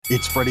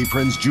It's Freddie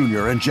Prinze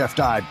Jr. and Jeff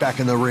Dye back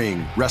in the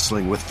ring.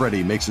 Wrestling with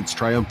Freddie makes its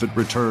triumphant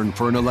return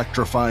for an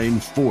electrifying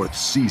 4th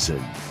season.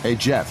 Hey,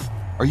 Jeff,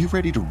 are you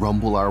ready to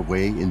rumble our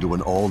way into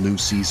an all-new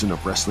season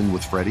of Wrestling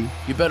with Freddie?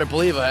 You better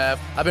believe I have.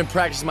 I've been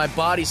practicing my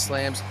body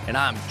slams, and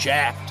I'm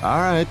jacked. All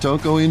right,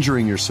 don't go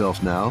injuring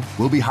yourself now.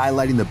 We'll be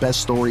highlighting the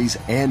best stories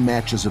and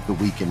matches of the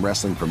week in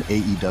wrestling from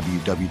AEW,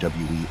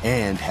 WWE,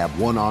 and have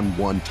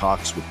one-on-one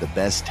talks with the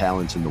best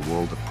talents in the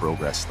world of pro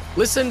wrestling.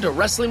 Listen to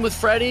Wrestling with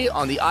Freddie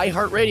on the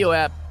iHeartRadio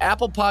app,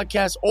 Apple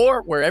Podcasts,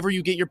 or wherever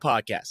you get your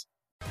podcasts.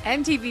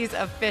 MTV's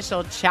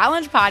official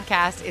Challenge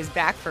podcast is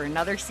back for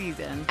another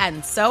season.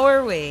 And so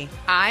are we.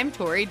 I'm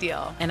Tori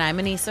Deal. And I'm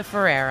Anissa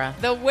Ferreira.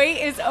 The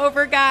wait is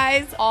over,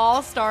 guys.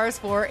 All Stars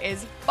 4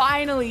 is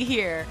finally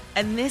here.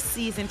 And this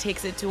season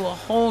takes it to a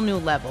whole new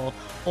level.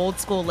 Old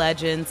school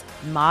legends,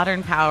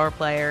 modern power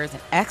players,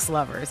 and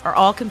ex-lovers are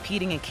all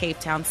competing in Cape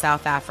Town,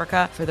 South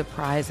Africa for the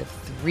prize of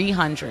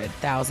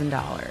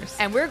 $300,000.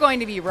 And we're going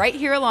to be right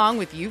here along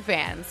with you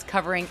fans,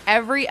 covering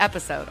every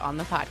episode on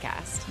the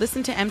podcast.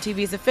 Listen to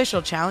MTV's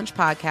official Challenge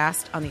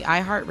podcast on the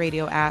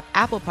iHeartRadio app,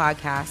 Apple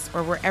Podcasts,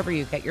 or wherever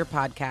you get your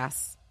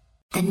podcasts.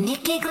 The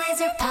Nikki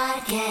Glazer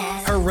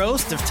Podcast. Her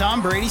roast of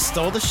Tom Brady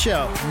stole the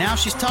show. Now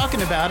she's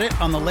talking about it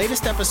on the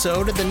latest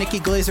episode of the Nikki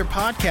Glazer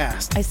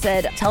Podcast. I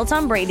said, tell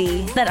Tom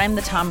Brady that I'm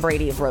the Tom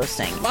Brady of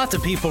roasting. Lots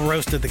of people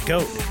roasted the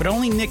GOAT, but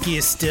only Nikki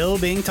is still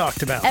being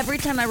talked about. Every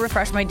time I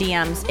refresh my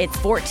DMs, it's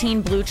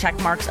 14 blue check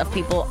marks of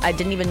people I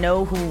didn't even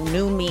know who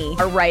knew me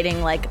are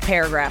writing like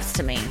paragraphs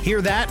to me.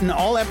 Hear that in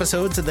all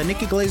episodes of the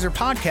Nikki Glazer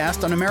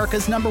Podcast on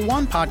America's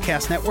 #1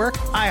 podcast network,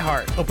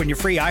 iHeart. Open your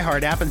free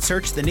iHeart app and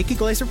search the Nikki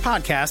Glazer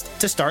Podcast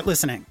to start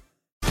listening.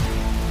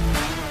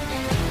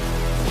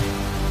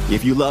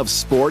 If you love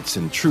sports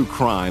and true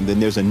crime, then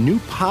there's a new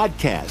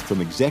podcast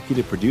from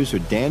executive producer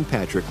Dan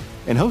Patrick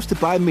and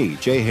hosted by me,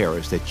 Jay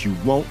Harris, that you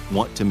won't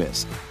want to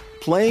miss.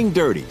 Playing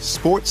Dirty: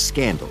 Sports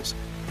Scandals.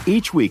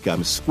 Each week,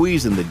 I'm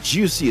squeezing the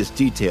juiciest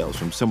details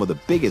from some of the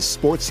biggest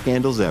sports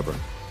scandals ever.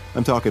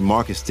 I'm talking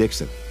Marcus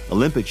Dixon,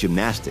 Olympic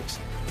gymnastics,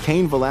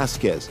 Cain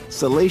Velasquez,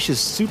 salacious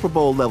Super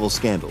Bowl-level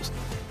scandals.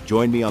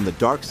 Join me on the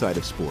dark side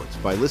of sports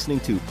by listening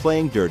to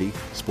Playing Dirty: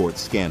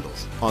 Sports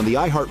Scandals on the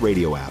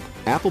iHeartRadio app,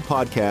 Apple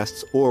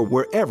Podcasts, or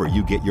wherever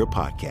you get your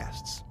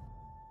podcasts.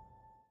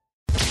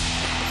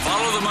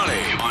 Follow the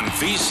money on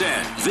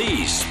VSiN,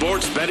 the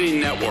Sports Betting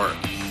Network.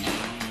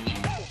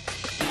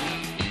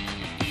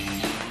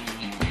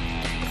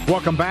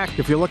 Welcome back.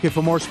 If you're looking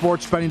for more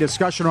sports betting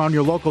discussion on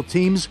your local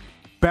teams,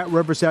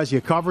 BetRivers has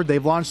you covered.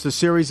 They've launched a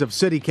series of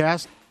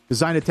CityCast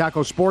designed to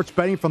tackle sports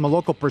betting from the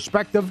local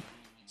perspective.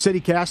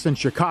 CityCast in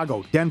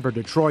Chicago, Denver,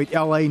 Detroit,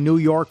 L.A., New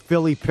York,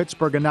 Philly,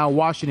 Pittsburgh, and now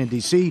Washington,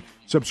 D.C.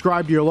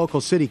 Subscribe to your local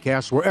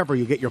CityCast wherever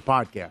you get your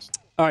podcast.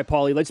 All right,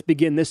 Paulie, let's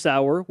begin this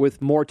hour with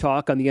more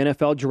talk on the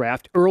NFL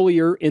draft.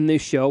 Earlier in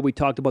this show, we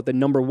talked about the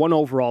 #1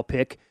 overall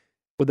pick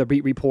with a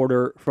beat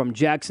reporter from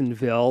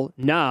Jacksonville.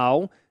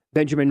 Now,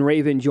 Benjamin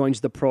Raven joins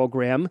the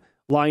program,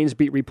 Lions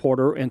beat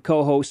reporter and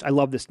co-host, I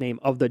love this name,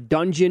 of the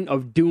Dungeon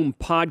of Doom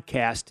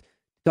podcast.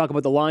 Talk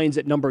about the Lions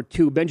at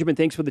 #2. Benjamin,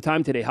 thanks for the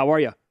time today. How are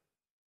you?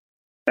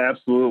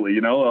 Absolutely.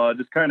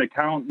 Just kind of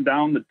counting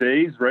down the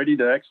days, ready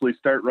to actually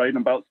start writing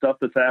about stuff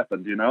that's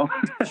happened,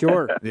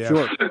 Sure,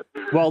 sure.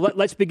 Well,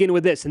 let's begin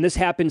with this. And this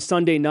happened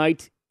Sunday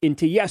night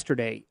into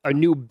yesterday. A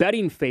new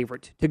betting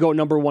favorite to go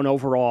 #1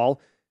 overall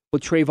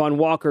with Trayvon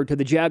Walker to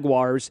the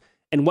Jaguars,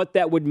 and what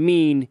that would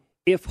mean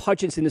if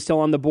Hutchinson is still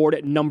on the board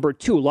at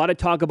 #2. A lot of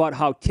talk about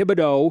how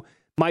Thibodeau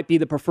might be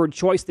the preferred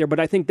choice there, but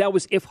I think that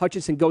was if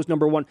Hutchinson goes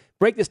 #1.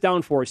 Break this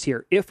down for us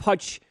here. If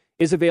Hutch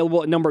is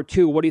available at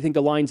 #2, what do you think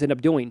the Lions end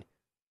up doing?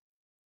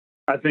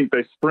 I think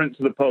they sprint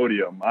to the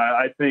podium.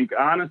 I think,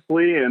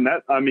 honestly,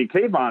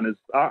 Kayvon is,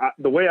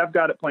 the way I've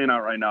got it playing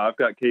out right now, I've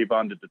got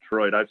Kayvon to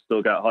Detroit. I've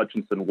still got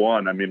Hutchinson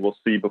 1. We'll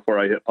see before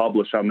I hit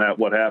publish on that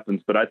what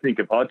happens. But I think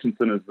if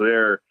Hutchinson is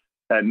there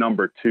at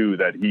 #2,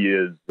 that he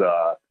is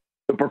the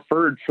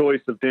preferred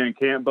choice of Dan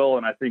Campbell,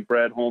 and I think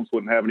Brad Holmes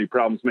wouldn't have any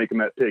problems making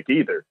that pick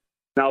either.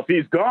 Now, if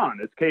he's gone,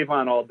 it's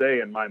Kayvon all day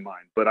in my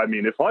mind. But,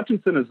 if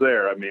Hutchinson is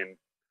there,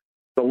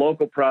 the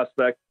local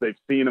prospect, they've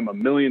seen him a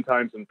million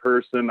times in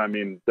person.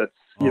 That's,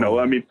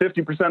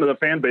 50% of the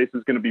fan base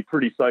is going to be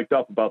pretty psyched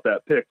up about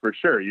that pick for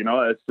sure.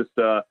 It's just,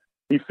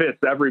 he fits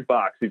every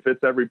box.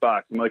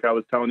 And like I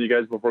was telling you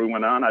guys before we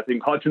went on, I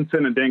think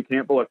Hutchinson and Dan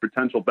Campbell are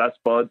potential best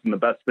buds and the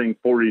best thing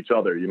for each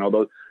other.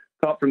 Those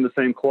cut from the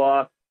same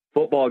cloth,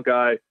 football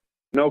guy,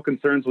 no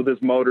concerns with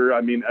his motor.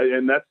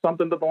 And that's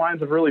something that the Lions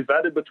have really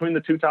vetted between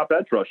the two top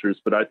edge rushers.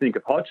 But I think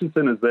if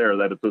Hutchinson is there,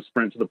 that it's a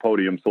sprint to the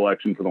podium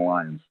selection for the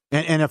Lions.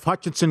 And if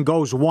Hutchinson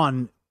goes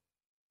 1,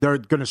 they're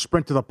going to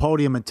sprint to the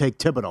podium and take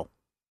Thibodeau.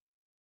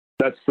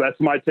 That's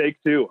my take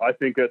too. I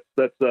think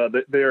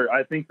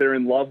they're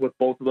in love with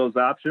both of those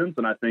options,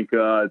 and I think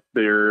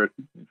they're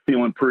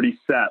feeling pretty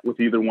set with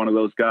either one of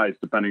those guys,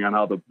 depending on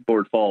how the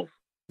board falls.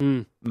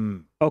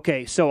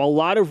 Okay, so a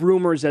lot of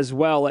rumors as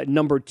well at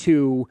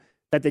 #2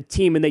 that the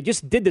team, and they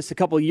just did this a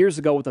couple of years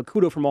ago with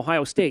Okudah from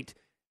Ohio State,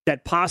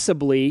 that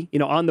possibly,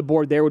 on the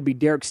board there would be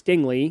Derek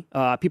Stingley.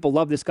 People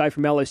love this guy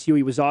from LSU.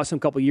 He was awesome a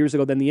couple of years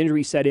ago. Then the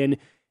injury set in.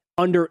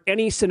 Under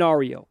any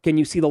scenario, can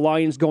you see the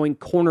Lions going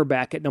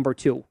cornerback at number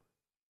 2?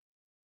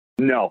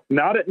 No,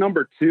 not at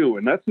number 2.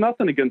 And that's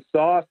nothing against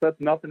Sauce. That's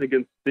nothing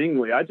against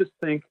Stingley. I just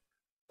think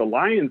the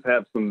Lions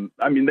have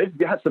they've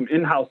got some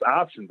in-house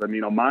options.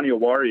 Amani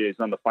Oruwariye is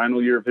on the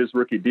final year of his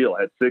rookie deal,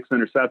 had 6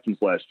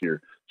 interceptions last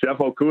year. Jeff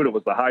Okudah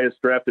was the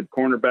highest drafted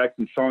cornerback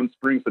since Sean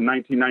Springs in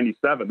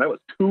 1997. That was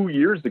 2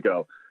 years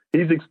ago.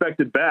 He's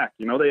expected back.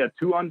 They had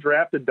 2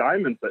 undrafted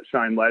diamonds that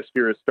shined last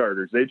year as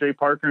starters. A.J.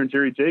 Parker and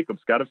Jerry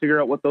Jacobs. Got to figure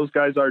out what those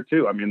guys are,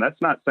 too.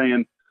 That's not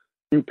saying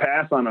you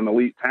pass on an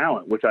elite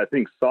talent, which I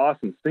think Sauce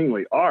and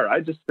Stingley are. I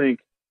just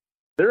think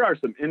there are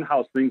some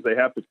in-house things they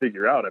have to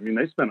figure out.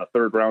 They spent a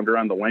 3rd-rounder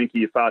on the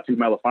lanky Fatu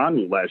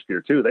Melifonwu last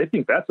year, too. They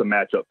think that's a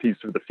matchup piece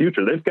for the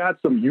future. They've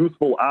got some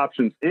youthful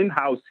options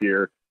in-house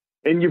here,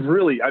 and you've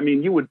really,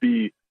 you would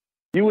be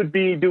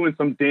doing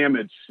some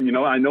damage.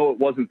 I know it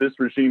wasn't this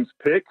regime's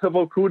pick of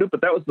Okudah,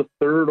 but that was the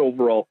 3rd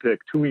overall pick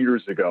 2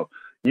 years ago.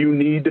 You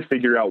need to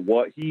figure out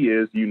what he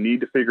is. You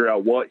need to figure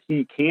out what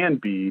he can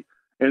be.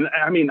 And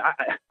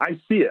I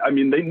see it.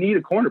 They need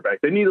a cornerback.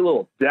 They need a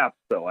little depth,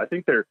 though. I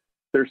think they're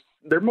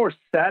more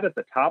set at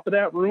the top of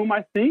that room,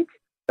 I think.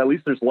 At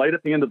least there's light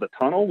at the end of the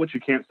tunnel, which you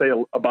can't say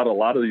about a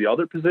lot of the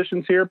other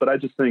positions here. But I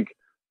just think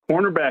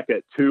cornerback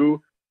at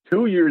 2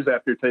 years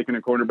after taking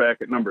a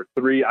cornerback at number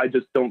 3, I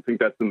just don't think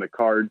that's in the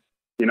cards.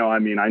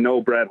 I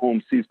know Brad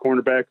Holmes sees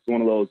cornerback as one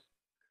of those,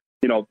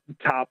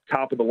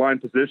 top of the line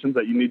positions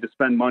that you need to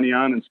spend money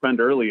on and spend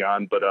early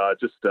on. But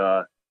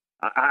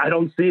I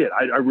don't see it.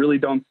 I really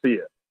don't see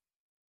it.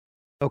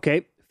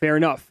 Okay, fair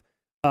enough.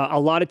 A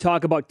lot of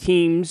talk about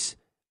teams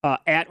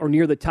at or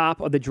near the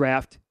top of the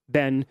draft,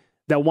 Ben,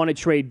 that want to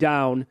trade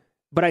down.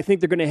 But I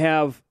think they're going to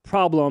have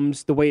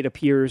problems, the way it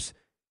appears,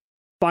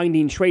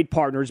 finding trade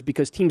partners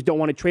because teams don't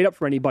want to trade up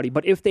for anybody.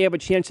 But if they have a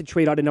chance to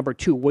trade out at number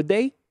 2, would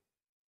they?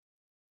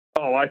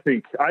 Oh, I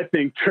think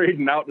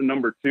trading out to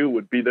number 2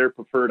 would be their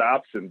preferred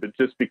option. But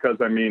just because,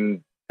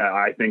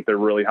 I think they're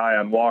really high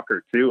on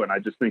Walker, too. And I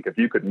just think if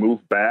you could move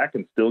back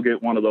and still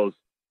get one of those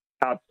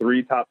top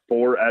 3, top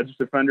 4 edge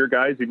defender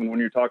guys, even when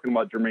you're talking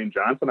about Jermaine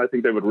Johnson, I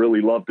think they would really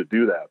love to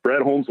do that.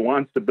 Brad Holmes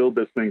wants to build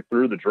this thing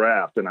through the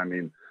draft.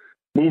 And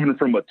moving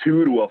from a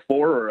 2 to a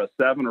 4 or a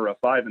 7 or a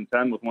 5 and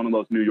 10 with one of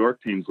those New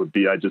York teams would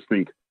be, I just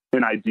think,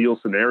 an ideal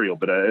scenario.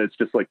 But it's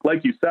just like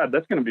you said,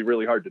 that's going to be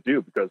really hard to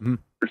do because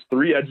there's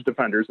 3 edge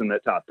defenders in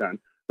that top 10.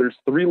 There's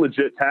 3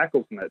 legit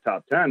tackles in that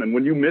top 10. And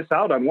when you miss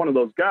out on one of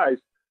those guys,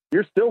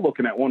 you're still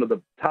looking at one of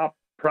the top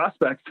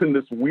prospects in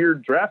this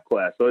weird draft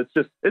class. So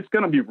it's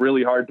going to be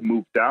really hard to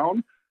move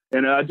down.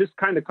 And just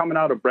kind of coming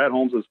out of Brad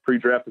Holmes'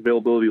 pre-draft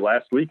availability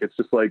last week, it's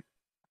just like,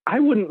 I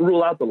wouldn't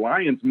rule out the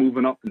Lions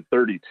moving up from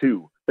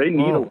 32. They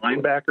need a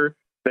linebacker.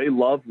 They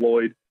love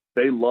Lloyd.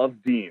 They love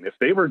Dean. If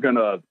they were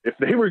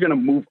gonna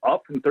move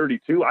up from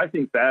 32, I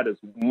think that is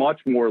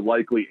much more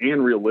likely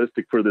and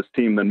realistic for this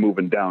team than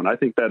moving down. I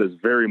think that is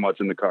very much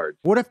in the cards.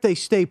 What if they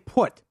stay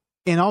put?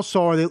 And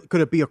also,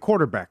 could it be a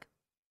quarterback?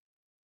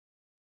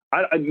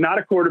 Not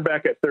a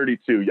quarterback at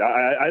 32.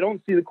 I don't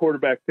see the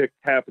quarterback pick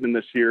happening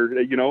this year.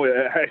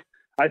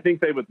 I think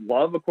they would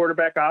love a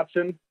quarterback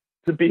option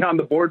to be on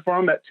the board for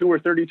them at 2 or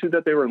 32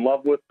 that they were in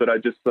love with. But I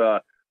just,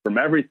 from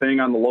everything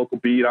on the local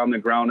beat, on the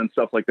ground and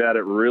stuff like that,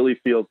 it really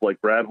feels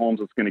like Brad Holmes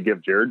is going to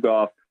give Jared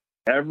Goff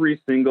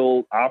every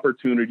single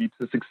opportunity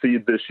to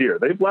succeed this year.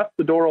 They've left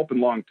the door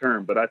open long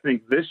term, but I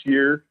think this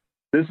year,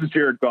 this is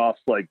Jared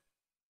Goff's like,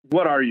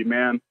 what are you,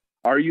 man?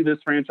 Are you this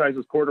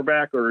franchise's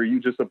quarterback, or are you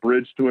just a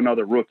bridge to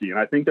another rookie? And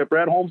I think that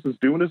Brad Holmes is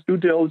doing his due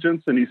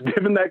diligence, and he's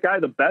giving that guy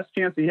the best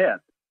chance he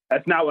has.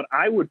 That's not what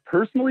I would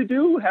personally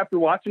do after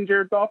watching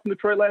Jared Goff in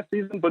Detroit last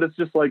season, but it's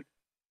just like,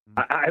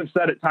 I've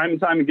said it time and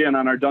time again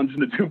on our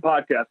Dungeon to Two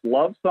podcast,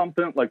 love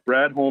something like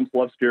Brad Holmes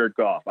loves Jared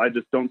Goff. I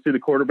just don't see the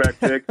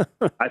quarterback pick.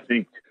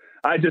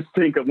 I just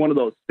think of one of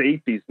those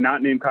safeties,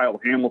 not named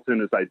Kyle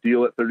Hamilton, is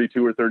ideal at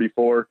 32 or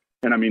 34.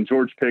 And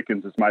George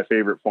Pickens is my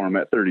favorite for him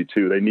at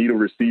 32. They need a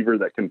receiver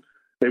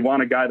they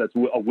want a guy that's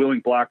a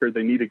willing blocker.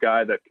 They need a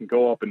guy that can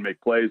go up and make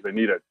plays. They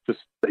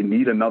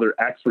need another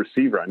X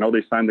receiver. I know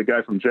they signed the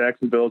guy from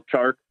Jacksonville,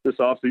 Chark, this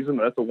offseason,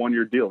 but that's a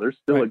 1-year deal. There's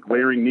still a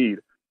glaring need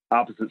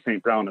opposite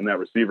St. Brown in that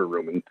receiver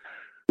room. And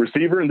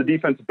receiver and the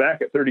defensive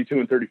back at 32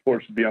 and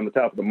 34 should be on the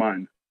top of the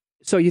mind.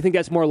 So you think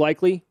that's more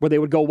likely, where they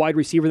would go wide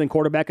receiver than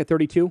quarterback at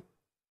 32?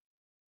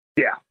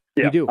 Yeah.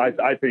 You do?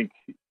 I think,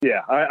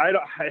 yeah.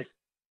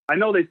 I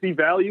know they see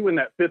value in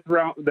that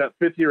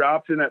fifth year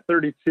option at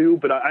 32,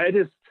 but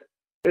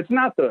it's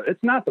not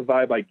the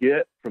vibe I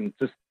get from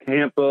just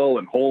Campbell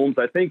and Holmes.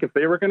 I think if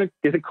they were going to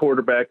get a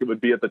quarterback, it would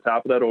be at the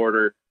top of that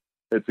order.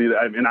 It's either,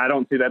 I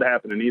don't see that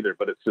happening either,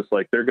 but it's just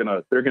like they're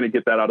gonna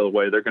get that out of the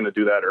way. They're gonna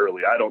do that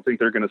early. I don't think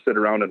they're gonna sit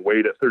around and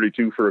wait at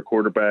 32 for a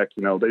quarterback.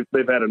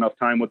 They've had enough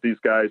time with these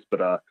guys,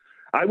 but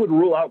I would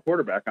rule out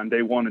quarterback on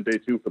day 1 and day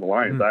 2 for the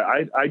Lions.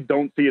 I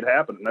don't see it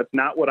happening. That's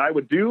not what I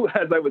would do,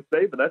 as I would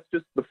say, but that's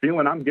just the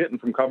feeling I'm getting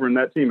from covering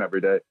that team every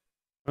day.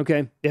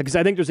 Okay, yeah, because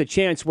I think there's a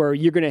chance where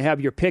you're going to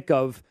have your pick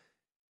of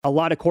a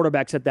lot of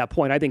quarterbacks at that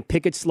point. I think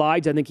Pickett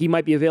slides. I think he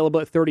might be available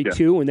at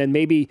 32, and then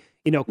maybe,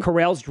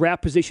 Corral's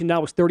draft position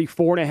now is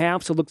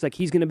 34.5, so it looks like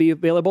he's going to be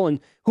available. And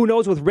who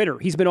knows with Ritter?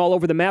 He's been all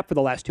over the map for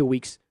the last 2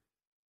 weeks.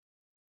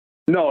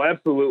 No,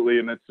 absolutely.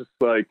 And it's just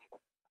like,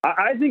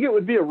 I think it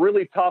would be a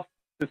really tough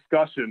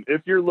discussion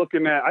if you're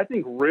looking at, I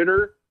think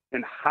Ritter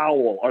and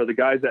Howell are the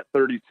guys at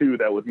 32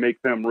 that would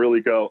make them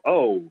really go,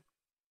 oh,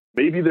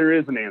 maybe there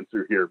is an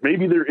answer here.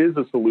 Maybe there is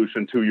a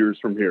solution 2 years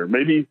from here.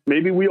 Maybe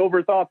we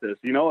overthought this,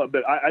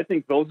 but I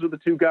think those are the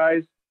two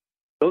guys.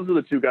 Those are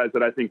the two guys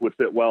that I think would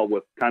fit well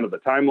with kind of the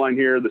timeline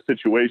here, the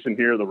situation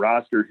here, the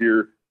roster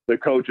here, the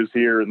coaches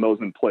here, and those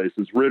in place.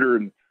 Is Ritter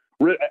and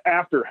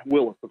after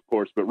Willis, of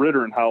course, but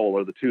Ritter and Howell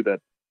are the two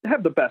that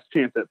have the best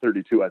chance at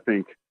 32, I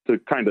think, to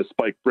kind of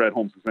spike Brad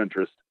Holmes'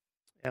 interest.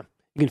 Yeah.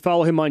 You can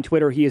follow him on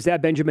Twitter. He is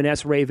at Benjamin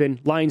S. Raven,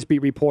 Lions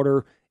beat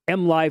reporter,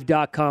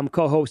 MLive.com,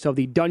 co-host of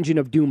the Dungeon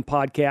of Doom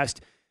podcast.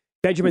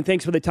 Benjamin,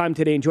 thanks for the time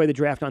today. Enjoy the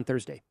draft on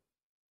Thursday.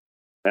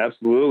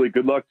 Absolutely.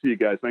 Good luck to you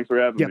guys. Thanks for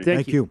having me.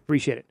 Thank you.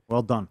 Appreciate it.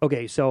 Well done.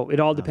 Okay, so it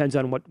all depends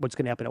on what's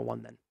going to happen at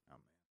 1 then.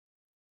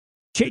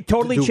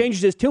 Totally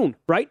changes his tune,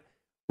 right?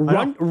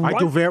 We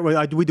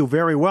do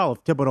very well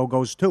if Thibodeau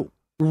goes 2.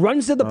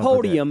 Runs to the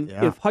podium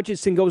if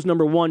Hutchinson goes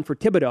number 1 for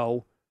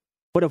Thibodeau,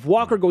 but if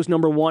Walker goes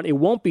number 1, it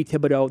won't be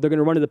Thibodeau. They're going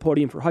to run to the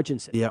podium for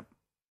Hutchinson. Yep.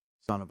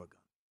 Son of a gun.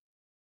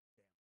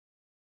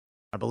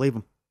 I believe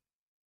him.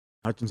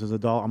 Hutchinson's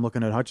 $1. I'm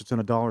looking at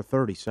Hutchinson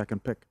 $1.30,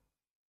 second pick.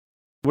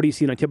 What are you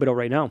seeing on Thibodeau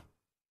right now?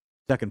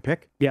 Second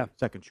pick? Yeah.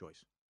 Second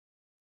choice.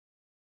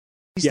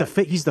 He was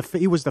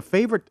the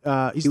favorite.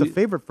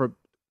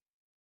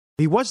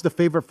 He was the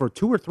favorite for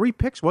 2 or 3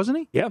 picks, wasn't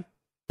he? Yeah.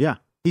 Yeah.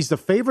 He's the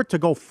favorite to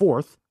go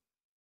 4th.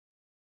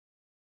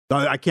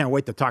 I can't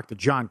wait to talk to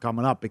John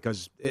coming up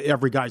because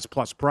every guy's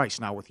plus price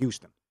now with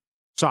Houston.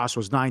 Sauce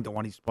was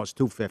 9-1. He's plus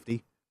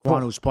 250.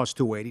 Kwanu's plus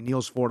 280.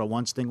 Neal's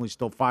 4-1. Stingley's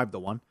still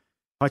 5-1.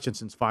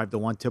 Hutchinson's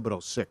 5-1.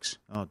 Thibodeau's 6.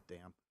 Oh,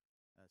 damn.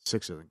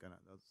 6 isn't going to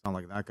sound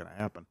like that's going to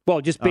happen.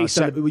 Well, just based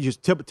on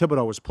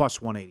Thibodeau was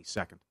plus 180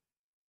 second.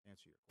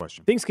 Answer your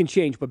question. Things can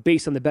change, but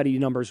based on the betting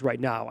numbers right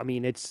now, I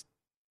mean,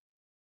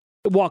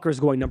 Walker's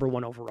going number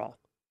 1 overall.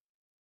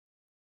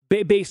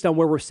 Based on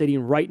where we're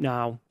sitting right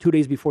now, 2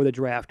 days before the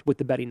draft with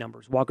the betting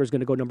numbers. Walker's going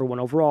to go number 1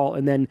 overall,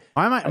 and then...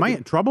 Am I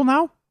in trouble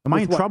now? Am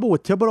I in trouble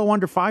with Thibodeau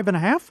under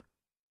 5.5?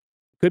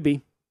 Could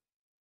be.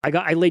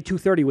 I laid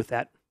 230 with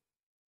that.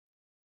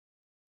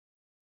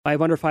 I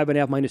have under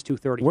 5.5 minus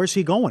 230. Where's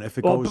he going if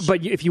it goes?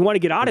 But if you want to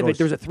get out of it,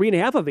 there's a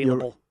 3.5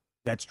 available.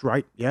 That's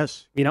right.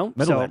 Yes. Middle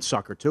of that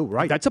sucker too.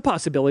 Right. That's a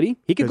possibility.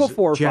 He could go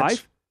 4 or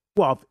 5.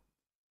 Well,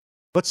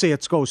 let's say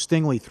it goes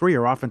Stingley 3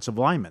 or offensive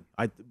lineman.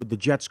 The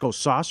Jets go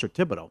Sauce or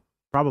Thibodeau.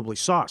 Probably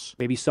Sauce.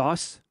 Maybe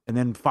Sauce. And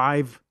then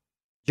 5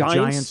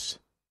 Giants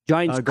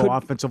go could,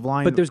 offensive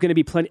line. But there's going to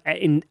be plenty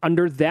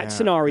under that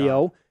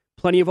scenario.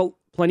 God.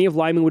 Plenty of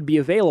linemen would be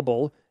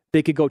available.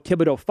 They could go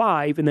Thibodeau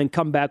 5 and then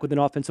come back with an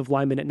offensive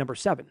lineman at number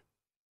 7.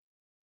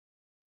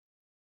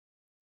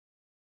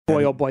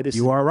 Boy, oh boy,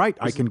 you are right.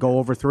 I can go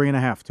over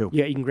 3.5 too.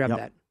 Yeah, you can grab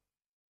that.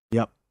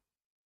 Yep.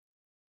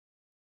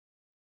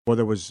 Well,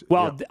 there was.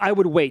 Well, I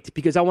would wait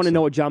because I want to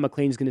know what John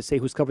McClain's going to say,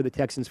 who's covered the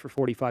Texans for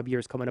 45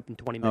 years, coming up in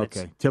 20 minutes.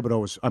 Okay,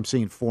 Thibodeau was. I'm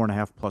seeing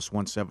 4.5 plus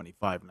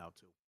 175 now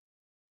too.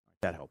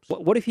 That helps.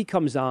 What if he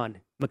comes on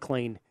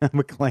McClain?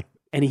 McClain.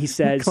 And he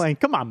says, McClain,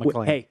 come on,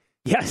 McClain. Hey,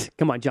 yes,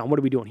 come on, John. What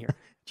are we doing here?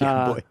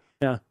 Boy.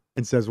 Yeah.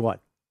 And says what?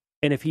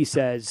 And if he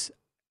says,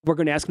 we're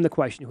going to ask him the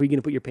question, who are you going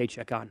to put your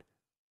paycheck on?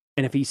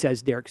 And if he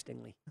says Derek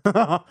Stingley,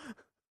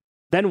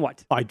 then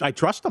what? I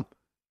trust him.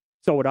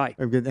 So would I.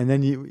 And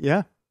then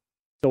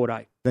So would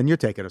I. Then you're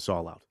taking us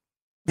all out.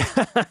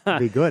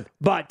 Be good.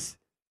 But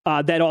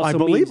that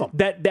also means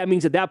that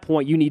means at that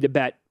point you need to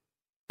bet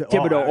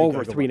Thibodeau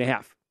over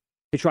 3.5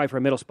 to try for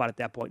a middle spot at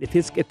that point.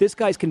 If this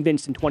guy's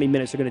convinced in 20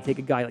 minutes they're going to take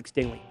a guy like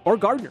Stingley or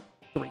Gardner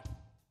 3.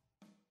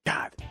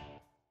 God,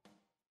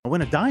 I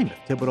win a dime if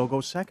Thibodeau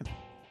goes second.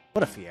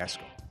 What a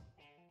fiasco!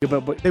 Yeah,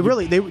 but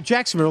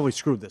Jacksonville really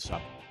screwed this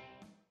up.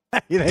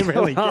 They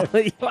really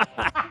did.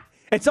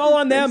 It's all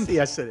on them.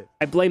 Yes, it is.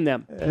 I blame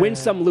them. Win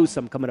some, lose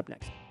some. Coming up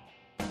next.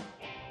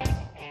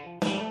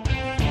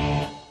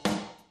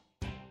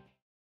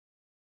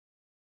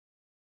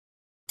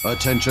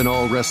 Attention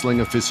all wrestling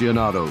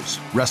aficionados.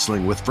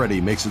 Wrestling with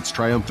Freddie makes its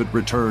triumphant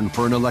return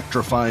for an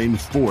electrifying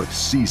 4th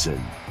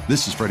season.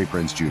 This is Freddie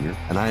Prinze Jr.,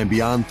 and I am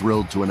beyond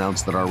thrilled to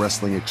announce that our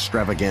wrestling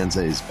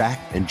extravaganza is back,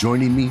 and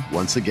joining me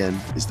once again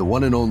is the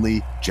one and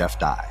only Jeff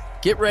Dye.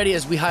 Get ready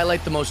as we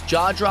highlight the most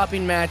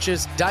jaw-dropping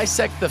matches,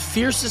 dissect the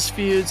fiercest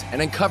feuds,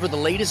 and uncover the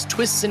latest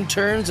twists and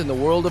turns in the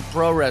world of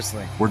pro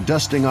wrestling. We're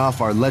dusting off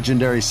our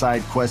legendary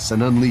side quests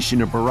and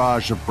unleashing a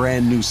barrage of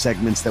brand new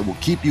segments that will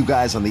keep you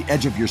guys on the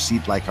edge of your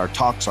seat like our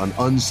talks on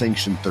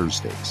Unsanctioned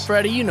Thursdays.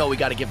 Freddie, you know we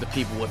got to give the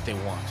people what they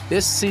want.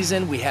 This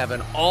season, we have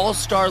an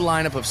all-star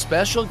lineup of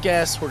special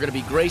guests who are going to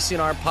be gracing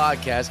our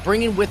podcast,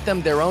 bringing with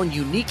them their own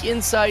unique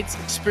insights,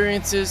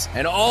 experiences,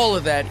 and all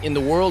of that in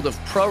the world of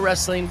pro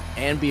wrestling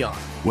and beyond.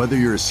 Whether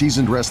you're a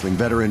seasoned wrestling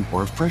veteran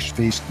or a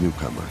fresh-faced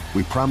newcomer,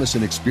 we promise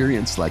an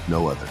experience like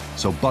no other.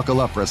 So buckle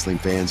up, wrestling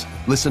fans.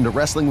 Listen to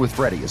Wrestling with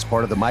Freddie as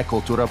part of the My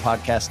Cultura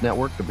Podcast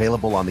Network,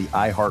 available on the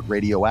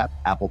iHeartRadio app,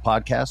 Apple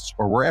Podcasts,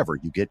 or wherever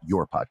you get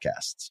your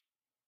podcasts.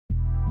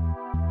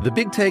 The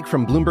Big Take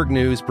from Bloomberg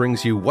News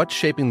brings you what's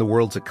shaping the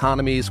world's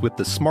economies with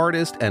the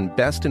smartest and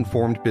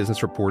best-informed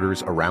business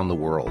reporters around the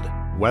world.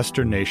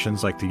 Western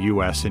nations like the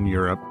U.S. and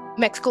Europe.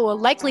 Mexico will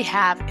likely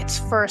have its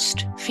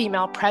first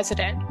female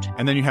president.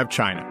 And then you have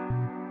China.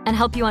 And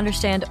help you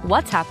understand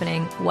what's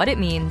happening, what it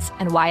means,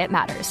 and why it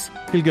matters.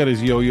 He'll get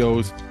his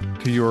yo-yos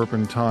to Europe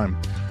in time.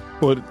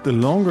 But the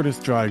longer this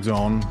drags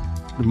on,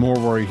 the more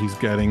worried he's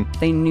getting.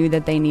 They knew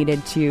that they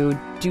needed to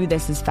do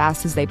this as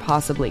fast as they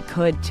possibly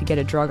could to get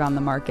a drug on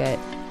the market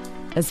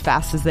as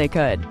fast as they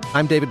could.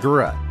 I'm David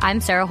Gura.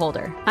 I'm Sarah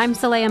Holder. I'm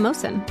Saleha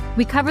Mohsen.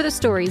 We cover the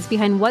stories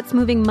behind what's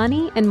moving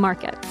money and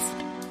markets.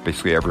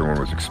 Basically, everyone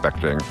was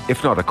expecting,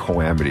 if not a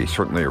calamity,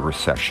 certainly a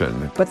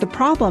recession. But the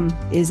problem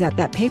is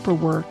that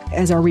paperwork,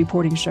 as our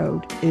reporting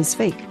showed, is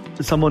fake.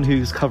 As someone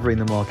who's covering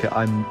the market,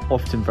 I'm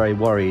often very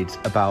worried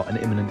about an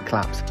imminent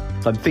collapse.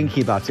 So I'm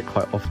thinking about it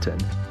quite often.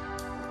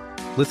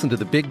 Listen to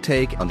The Big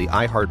Take on the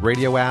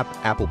iHeartRadio app,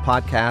 Apple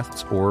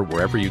Podcasts, or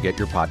wherever you get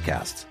your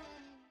podcasts.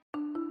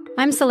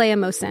 I'm Saleha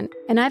Mohsen,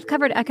 and I've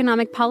covered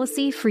economic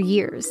policy for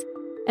years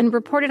and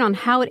reported on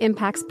how it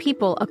impacts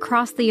people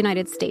across the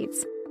United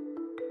States.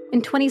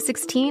 In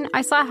 2016,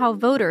 I saw how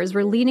voters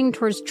were leaning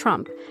towards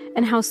Trump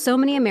and how so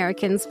many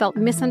Americans felt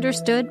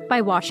misunderstood by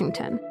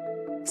Washington.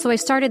 So I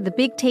started The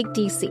Big Take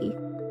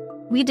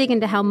DC. We dig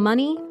into how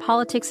money,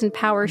 politics, and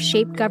power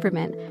shape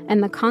government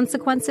and the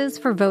consequences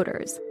for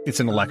voters.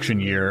 It's an election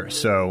year,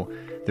 so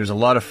there's a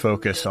lot of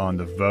focus on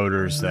the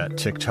voters that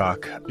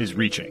TikTok is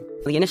reaching.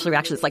 The initial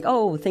reaction is like,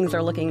 oh, things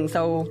are looking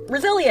so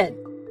resilient.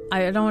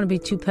 I don't want to be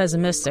too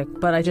pessimistic,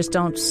 but I just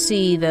don't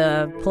see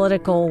the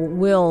political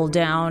will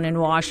down in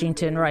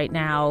Washington right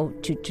now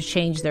to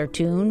change their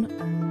tune.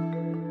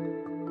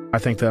 I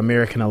think the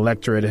American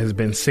electorate has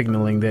been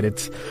signaling that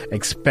it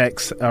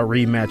expects a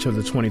rematch of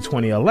the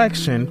 2020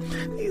 election.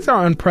 These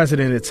are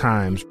unprecedented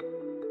times.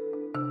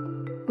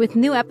 With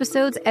new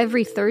episodes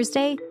every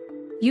Thursday,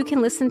 you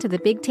can listen to The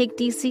Big Take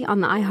DC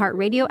on the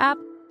iHeartRadio app,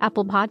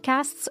 Apple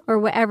Podcasts, or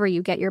wherever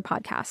you get your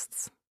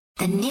podcasts.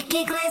 The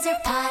Nikki Glaser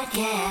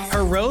Podcast.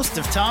 Her roast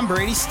of Tom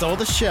Brady stole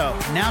the show.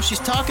 Now she's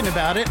talking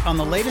about it on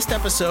the latest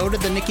episode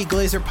of the Nikki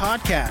Glaser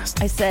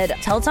Podcast. I said,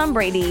 tell Tom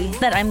Brady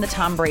that I'm the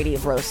Tom Brady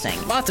of roasting.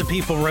 Lots of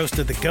people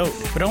roasted the GOAT,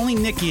 but only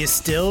Nikki is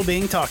still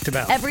being talked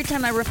about. Every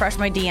time I refresh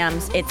my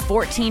DMs, it's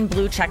 14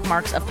 blue check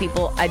marks of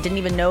people I didn't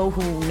even know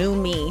who knew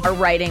me are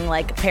writing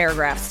like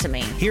paragraphs to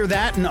me. Hear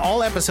that in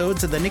all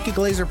episodes of the Nikki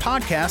Glaser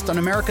Podcast on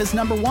America's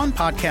 #1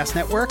 podcast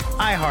network,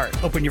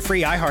 iHeart. Open your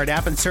free iHeart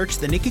app and search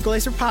the Nikki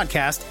Glaser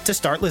Podcast to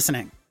start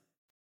listening.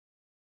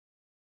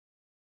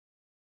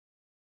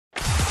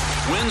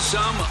 Win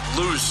Some,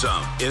 Lose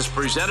Some is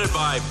presented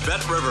by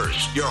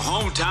BetRivers, your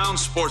hometown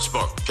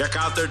sportsbook. Check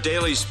out their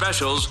daily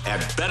specials at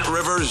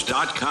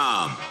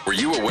BetRivers.com. Were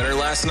you a winner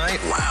last night?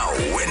 Wow,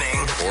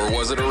 winning. Or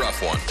was it a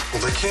rough one?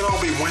 Well, they can't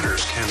all be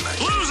winners, can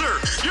they?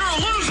 Loser! You're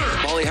a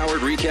loser! Molly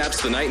Howard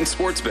recaps the night in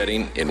sports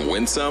betting in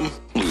Win Some,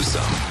 Lose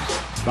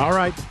Some. All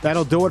right,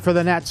 that'll do it for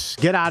the Nets.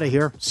 Get out of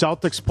here.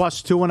 Celtics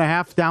plus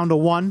 2.5 down to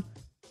 1.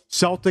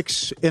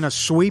 Celtics in a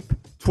sweep,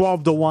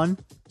 12-1.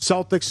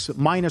 Celtics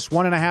minus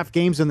 1.5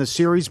 games in the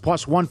series,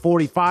 plus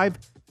 145.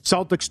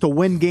 Celtics to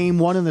win game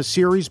 1 in the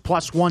series,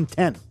 plus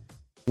 110.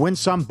 Win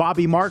Some.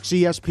 Bobby Marks,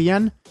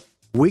 ESPN,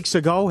 weeks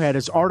ago had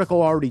his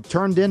article already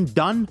turned in,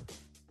 done.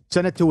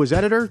 Sent it to his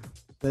editor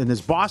and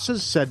his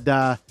bosses. Said,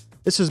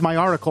 this is my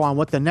article on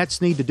what the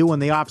Nets need to do in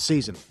the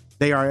offseason.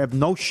 They have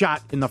no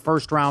shot in the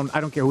first round. I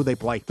don't care who they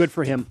play. Good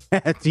for him.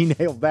 He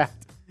nailed that.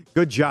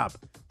 Good job.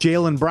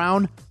 Jaylen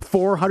Brown,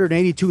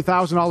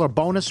 $482,000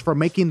 bonus for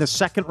making the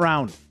second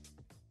round.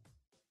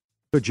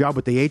 Good job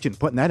with the agent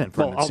putting that in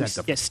for an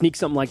incentive. Yeah, sneak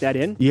something like that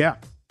in. Yeah.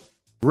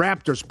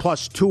 Raptors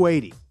plus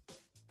 280.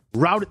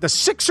 Routed. The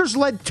Sixers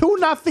led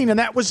 2-0, and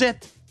that was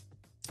it.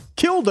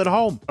 Killed at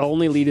home.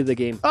 Only lead of the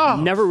game. Oh.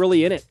 Never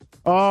really in it.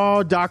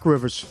 Oh, Doc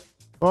Rivers.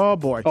 Oh,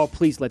 boy. Oh,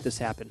 please let this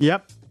happen.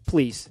 Yep.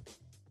 Please.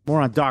 More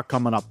on Doc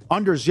coming up.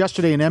 Unders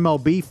yesterday in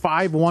MLB,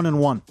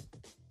 5-1-1.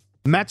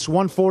 Mets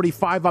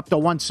 145 up to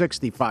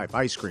 165.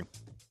 Ice cream.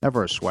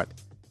 Never a sweat.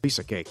 Piece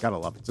of cake. Gotta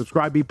love it.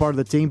 Subscribe, be part of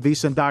the team.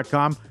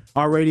 VSiN.com.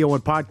 Our radio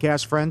and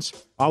podcast friends.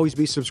 Always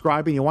be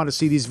subscribing. You want to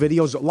see these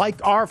videos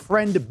like our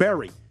friend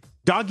Barry.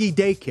 Doggy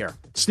daycare.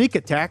 Sneak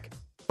attack.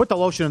 Put the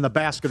lotion in the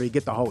basket or you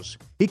get the hose.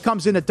 He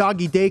comes in at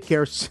doggy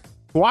daycare,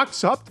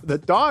 walks up to the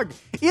dog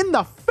in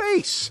the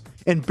face.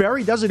 And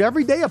Barry does it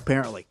every day,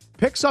 apparently.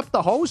 Picks up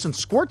the hose and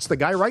squirts the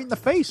guy right in the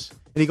face.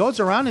 And he goes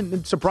around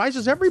and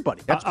surprises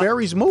everybody. That's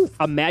Barry's move.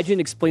 Imagine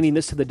explaining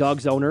this to the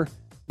dog's owner.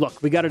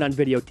 Look, we got it on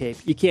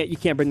videotape. You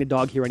can't bring the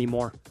dog here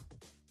anymore.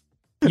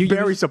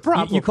 Barry's a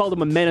problem. You called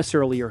him a menace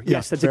earlier.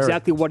 Yes, that's Barry.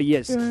 Exactly what he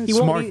is. Yeah, he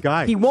smart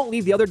guy. He won't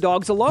leave the other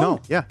dogs alone. No,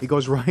 yeah. He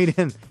goes right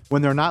in.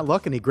 When they're not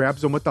looking, he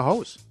grabs them with the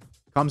hose.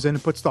 Comes in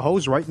and puts the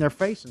hose right in their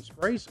face and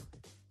sprays them.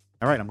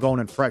 All right, I'm going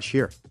in fresh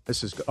here.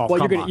 This is well.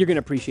 You're gonna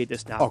appreciate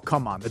this now. Oh,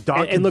 come on, the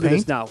dog and look paint? at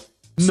this now.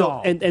 No,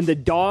 so, and the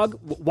dog.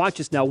 Watch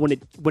this now. When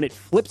it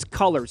flips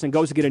colors and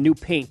goes to get a new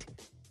paint,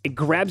 it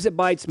grabs it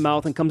by its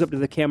mouth and comes up to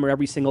the camera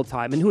every single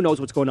time. And who knows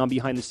what's going on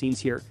behind the scenes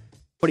here?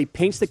 But he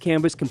paints the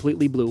canvas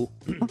completely blue.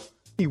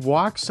 He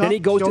walks up. Then he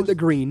goes to the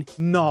green.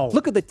 No,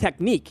 look at the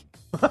technique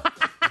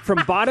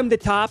from bottom to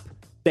top.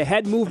 The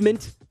head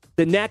movement,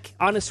 the neck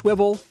on a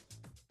swivel.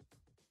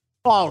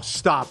 Oh,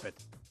 stop it.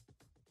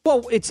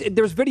 Well,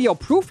 there's video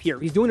proof here.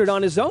 He's doing it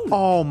on his own.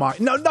 Oh, my.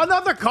 No,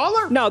 another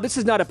color? No, this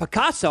is not a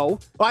Picasso.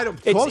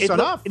 Close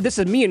enough. This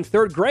is me in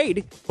third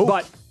grade. Ooh.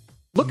 But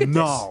look at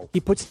this. He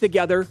puts it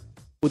together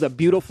with a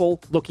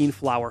beautiful-looking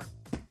flower.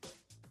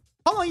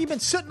 How long have you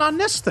been sitting on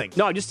this thing?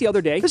 No, just the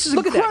other day. This is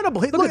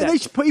incredible. Look at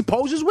that. He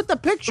poses with the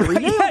picture.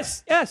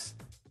 Yes.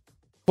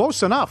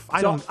 Close enough.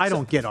 I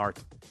don't get art.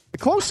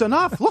 Close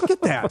enough. Look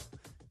at that.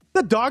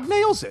 The dog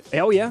nails it.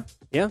 Oh, yeah.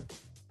 Yeah.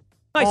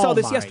 I saw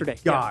this yesterday.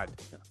 God.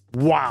 Yeah.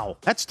 Wow.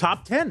 That's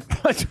top 10.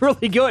 That's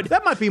really good.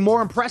 That might be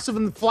more impressive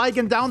than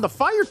flagging down the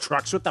fire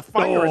trucks with the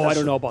fire. Oh, I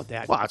don't know about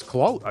that. Well, it's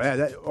close.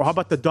 Or how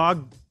about the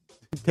dog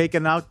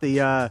taking out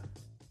the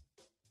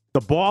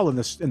ball in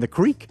the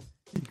creek?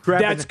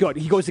 That's good.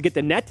 He goes to get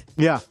the net?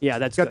 Yeah. Yeah,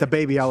 that's got the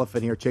baby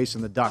elephant here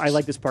chasing the ducks. I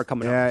like this part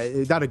coming up.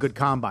 Yeah, not a good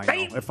combine.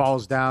 Though. It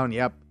falls down.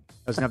 Yep.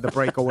 Doesn't have the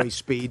breakaway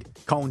speed.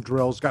 Cone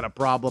drills. Got a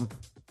problem.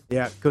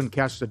 Yeah, couldn't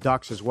catch the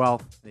ducks as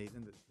well. They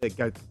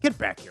get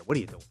back here. What are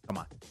you doing? Come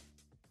on.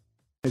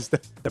 As the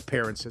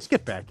parent says,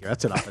 get back here.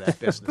 That's enough of that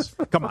business.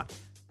 Come on.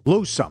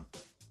 Lose some.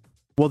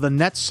 Well, the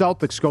Nets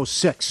Celtics go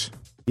 6.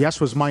 Yes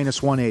was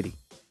minus 180.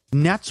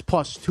 Nets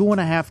plus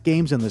 2.5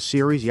 games in the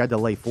series. You had to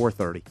lay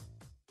 430.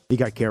 He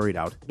got carried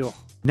out. Ugh.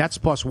 Nets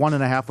plus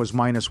 1.5 was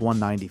minus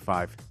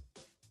 195.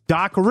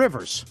 Doc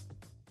Rivers,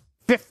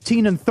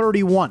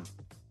 15-31.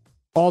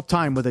 All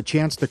time with a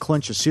chance to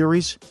clinch a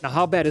series. Now,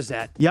 how bad is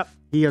that? Yep.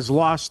 He has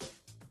lost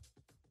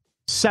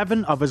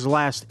 7 of his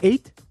last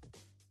 8.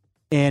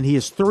 And he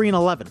is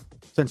 3-11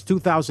 since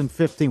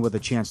 2015 with a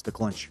chance to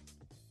clinch.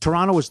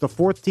 Toronto is the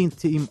 14th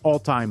team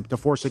all-time to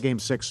force a Game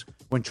 6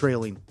 when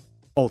trailing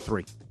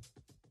 0-3.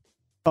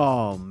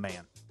 Oh,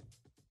 man.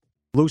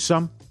 Lose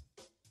some?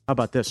 How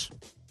about this?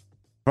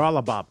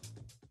 Holla, Bob.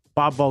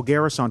 Bob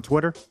Bulgaris on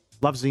Twitter.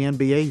 Loves the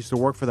NBA. He used to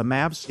work for the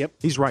Mavs. Yep.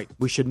 He's right.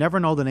 We should never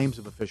know the names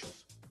of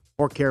officials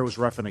or care who's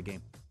reffing a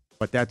game.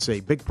 But that's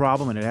a big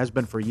problem, and it has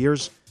been for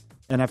years,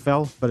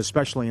 NFL, but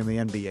especially in the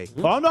NBA.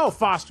 Mm-hmm. Oh, no,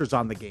 Foster's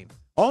on the game.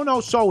 Oh,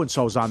 no,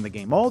 so-and-so's on the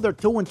game. Oh, they're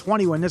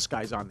 2-20 when this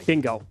guy's on the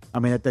game. Bingo. I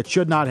mean, that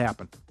should not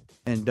happen.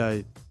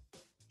 And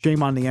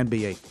shame on the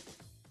NBA.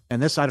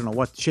 And this, I don't know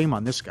what, shame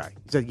on this guy.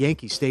 He's at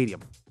Yankee Stadium.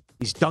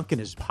 He's dunking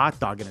his hot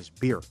dog in his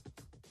beer.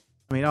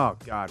 I mean, oh,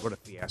 God, what a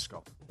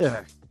fiasco.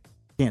 Ugh,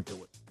 can't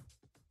do it.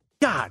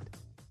 God.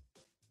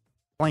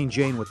 Plain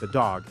Jane with the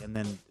dog and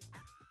then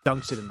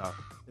dunks it in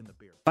the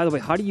beer. By the way,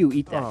 how do you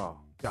eat that? Oh,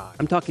 God.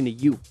 I'm talking to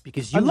you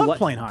because you I love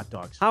plain hot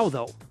dogs. How,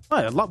 though?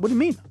 What do you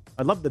mean?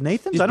 I love the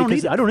Nathans. I don't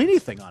eat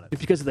anything on it.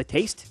 It's because of the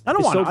taste? I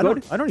don't want so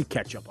good? I don't eat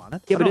ketchup on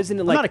it. Yeah, but isn't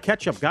it like... I'm not a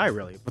ketchup guy,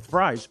 really, with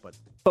fries, but...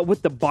 But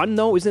with the bun,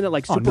 though, isn't it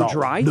like super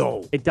dry?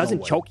 No. It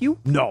doesn't choke you?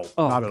 No,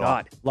 oh, not at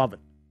God. all. Love it.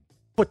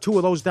 Put 2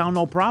 of those down,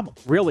 no problem.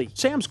 Really?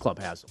 Sam's Club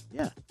has them.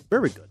 Yeah,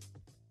 very good.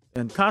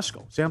 And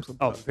Costco, Sam's Club.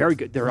 Oh, very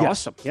good. They're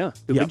awesome. Yeah,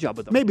 do a good job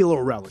with them. Maybe a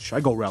little relish. I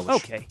go relish.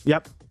 Okay.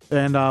 Yep.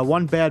 And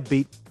one bad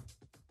beat,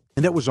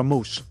 and it was a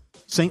moose.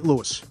 St.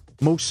 Louis,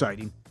 moose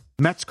sighting.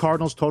 Mets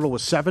Cardinals total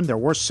was 7. There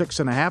were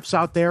 6.5s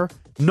out there.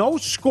 No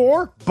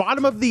score,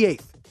 bottom of the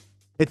 8th.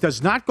 It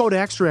does not go to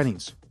extra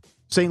innings.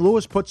 St.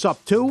 Louis puts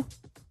up 2.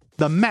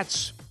 The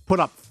Mets put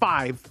up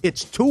 5.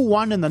 It's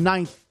 2-1 in the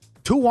 9th.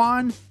 2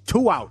 on,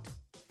 2 out.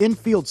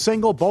 Infield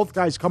single. Both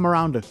guys come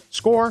around to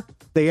score.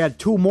 They add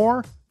 2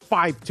 more.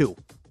 5-2.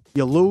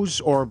 You lose,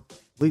 or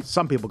at least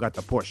some people got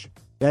the push.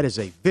 That is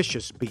a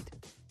vicious beat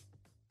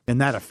in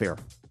that affair.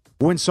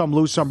 Win some,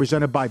 lose some,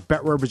 presented by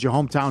BetRivers, your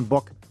hometown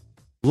book.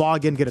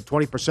 Log in, get a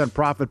 20%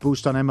 profit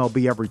boost on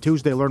MLB every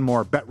Tuesday. Learn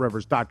more at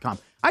BetRivers.com.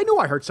 I knew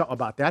I heard something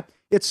about that.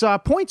 It's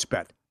points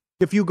bet.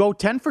 If you go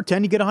 10 for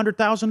 10, you get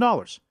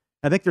 $100,000.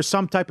 I think there's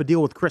some type of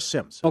deal with Chris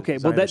Sims. Okay,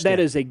 well, that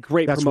is a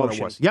great That's promotion. What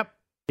it was.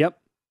 Yep.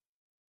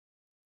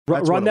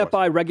 Run that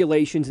by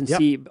regulations and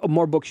see.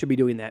 More books should be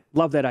doing that.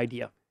 Love that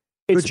idea.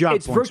 Good job,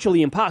 it's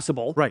virtually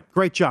impossible. Right.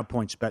 Great job,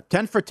 points bet.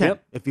 10 for 10.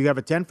 Yep. If you have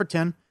a 10 for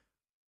 10,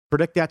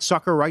 predict that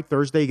sucker right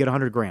Thursday, you get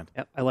 $100,000.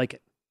 Yep, I like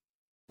it.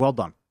 Well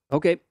done.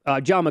 Okay.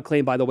 John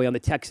McClain, by the way, on the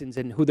Texans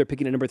and who they're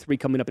picking at number 3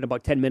 coming up in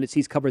about 10 minutes.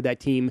 He's covered that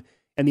team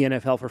and the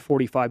NFL for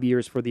 45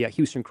 years for the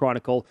Houston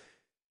Chronicle.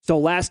 So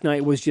last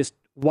night was just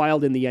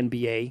wild in the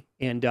NBA,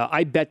 and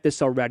I bet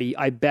this already.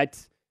 I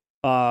bet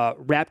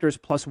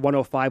Raptors plus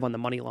 105 on the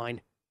money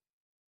line.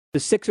 The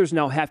Sixers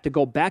now have to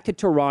go back to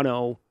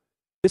Toronto.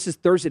 This is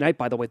Thursday night,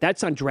 by the way.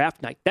 That's on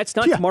draft night. That's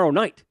not tomorrow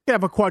night. You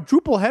have a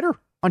quadruple header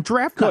on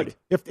draft night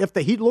if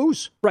the Heat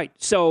lose. Right.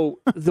 So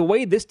the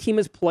way this team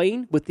is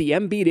playing with the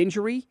Embiid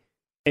injury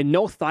and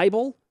no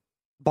Thibault,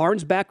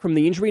 Barnes back from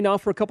the injury now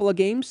for a couple of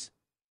games,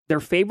 they're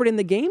favored in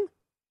the game?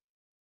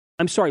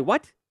 I'm sorry,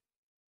 what?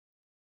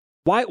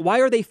 Why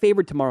are they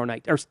favored tomorrow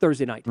night or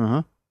Thursday night?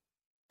 Uh-huh.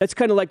 That's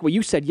kind of like what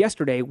you said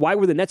yesterday. Why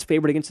were the Nets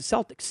favored against the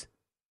Celtics?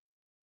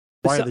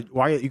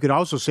 Why you could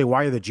also say,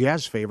 why are the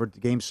Jazz favored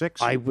Game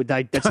 6?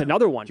 That's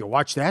another one. Did you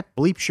watch that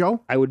bleep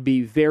show? I would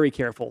be very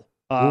careful.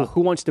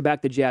 Who wants to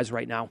back the Jazz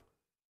right now?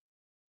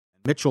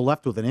 Mitchell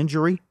left with an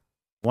injury.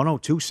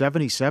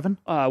 102.77.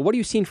 What are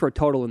you seeing for a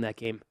total in that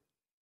game?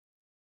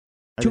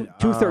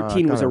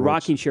 213 was a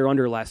rocking chair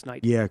under last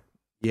night.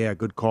 Yeah,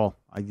 good call.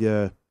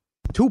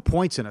 2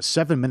 points in a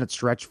 7-minute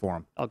stretch for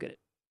him. I'll get it.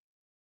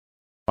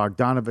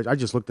 Bogdanovich, I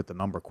just looked at the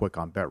number quick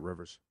on Bet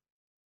Rivers.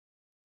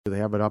 Do they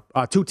have it up?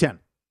 210.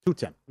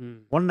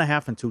 210.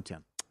 1.5 and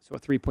 210. So a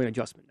 3-point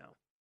adjustment now.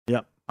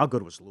 Yep. How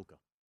good was Luka?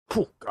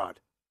 Oh, God.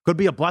 Could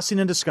be a blessing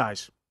in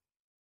disguise.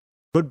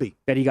 Could be.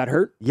 Bet he got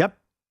hurt? Yep.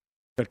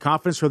 Got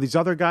confidence for these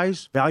other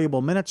guys.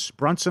 Valuable minutes.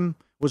 Brunson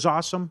was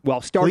awesome.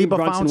 Well, starting Kleba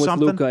Brunson with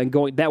Luka and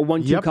going that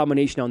 1-2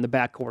 combination on the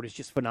backcourt is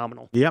just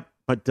phenomenal. Yep.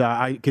 But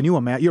can you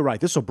imagine? You're right.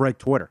 This will break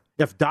Twitter.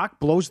 If Doc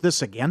blows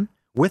this again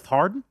with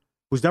Harden,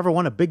 who's never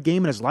won a big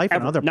game in his life,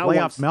 another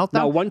playoff meltdown.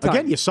 Not one time.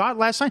 Again, you saw it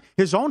last night.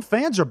 His own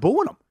fans are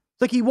booing him.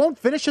 It's like he won't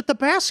finish at the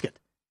basket.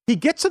 He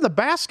gets to the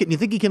basket and you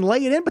think he can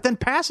lay it in, but then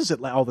passes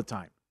it all the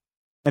time.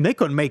 And they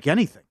couldn't make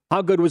anything.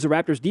 How good was the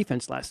Raptors'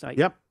 defense last night?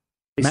 Yep.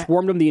 They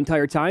swarmed him the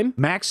entire time.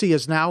 Maxey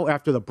is now,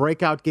 after the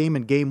breakout game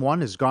in Game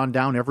 1, has gone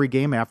down every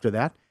game after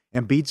that.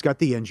 Embiid's got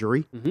the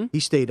injury. Mm-hmm. He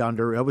stayed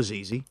under. It was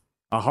easy.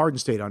 Harden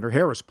stayed under.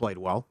 Harris played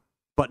well,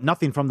 but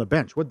nothing from the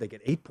bench. What did they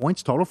get? 8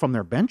 points total from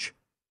their bench?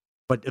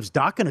 But is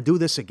Doc going to do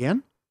this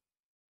again?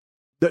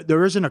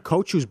 There isn't a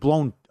coach who's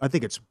blown,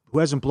 who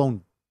hasn't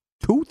blown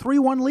 2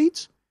 3-1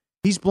 leads?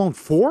 He's blown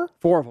 4?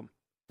 4 of them.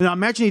 Now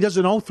imagine he does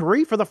an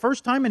 0-3 for the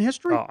first time in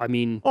history.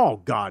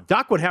 Oh, God.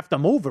 Doc would have to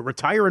move,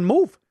 retire and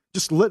move.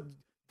 Just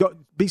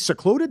be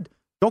secluded.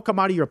 Don't come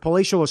out of your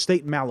palatial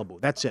estate in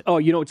Malibu. That's it. Oh,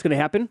 you know what's going to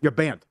happen? You're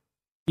banned.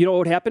 You know what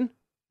would happen?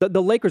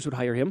 The Lakers would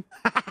hire him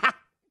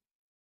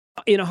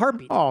in a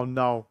heartbeat. Oh,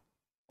 no.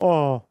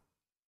 Oh.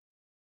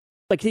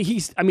 Like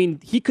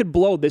he could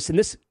blow this, and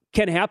this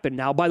can happen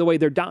now. By the way,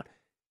 they're down.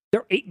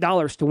 They're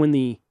 $8 to win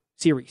the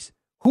series.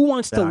 Who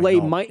wants to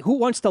Who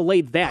wants to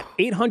lay that?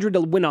 800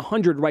 to win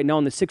 100 right now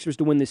on the Sixers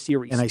to win this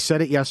series. And I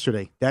said it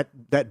yesterday.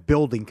 That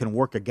building can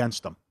work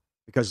against them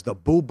because they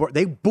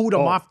booed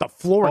them off the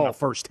floor in the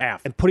first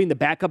half. And putting the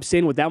backups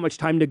in with that much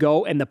time to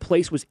go, and the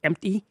place was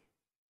empty.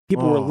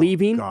 People were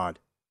leaving. God,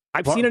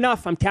 I've seen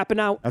enough. I'm tapping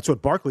out. That's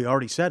what Barkley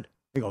already said.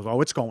 He goes,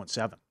 "Oh, it's going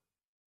 7.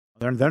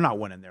 They're not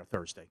winning there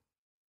Thursday."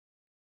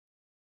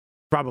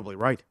 Probably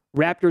right.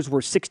 Raptors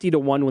were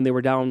 60-1 when they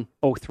were down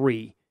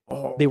 0-3.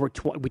 Oh. They were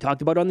we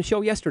talked about it on the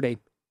show yesterday.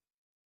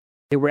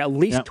 They were at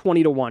least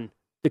 20-1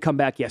 to come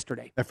back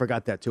yesterday. I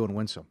forgot that too and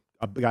win some.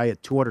 A guy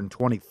at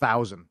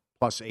 220,000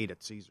 plus 8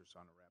 at Caesars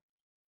on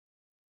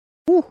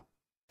the Raptors.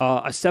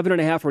 A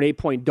 7.5 or an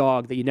 8-point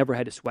dog that you never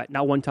had to sweat.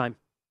 Not one time.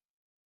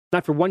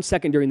 Not for 1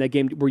 second during that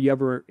game were you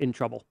ever in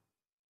trouble.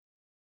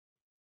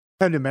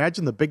 And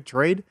imagine the big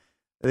trade.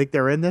 I think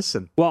they're in this.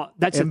 And well,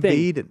 that's Embiid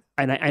the thing.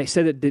 And I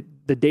said that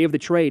the day of the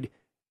trade,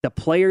 the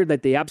player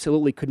that they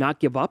absolutely could not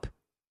give up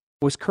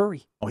was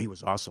Curry. Oh, he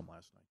was awesome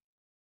last night.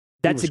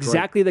 That's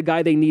exactly the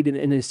guy they need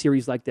in a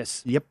series like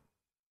this. Yep.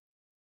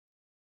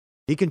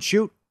 He can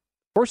shoot.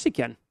 Of course he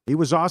can. He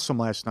was awesome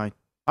last night.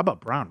 How about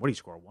Brown? What did he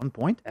score? 1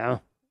 point? Yeah.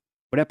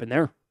 What happened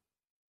there?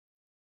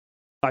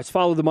 Let's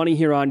follow the money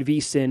here on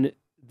VSiN,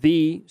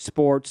 the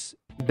Sports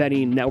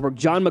Betting Network.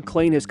 John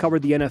McClain has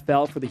covered the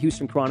NFL for the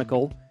Houston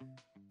Chronicle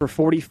for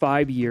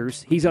 45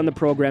 years. He's on the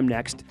program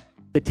next.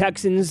 The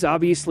Texans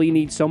obviously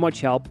need so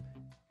much help.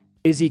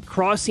 Is he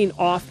crossing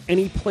off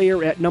any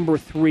player at number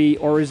 3,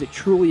 or is it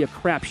truly a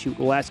crapshoot?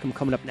 We'll ask him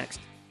coming up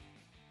next.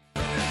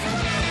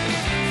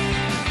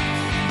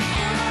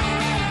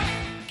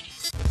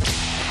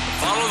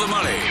 Follow the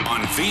money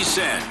on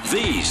VSiN,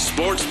 the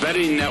Sports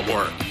Betting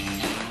Network.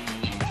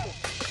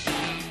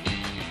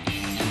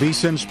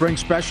 VSiN Spring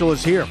Special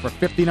is here. For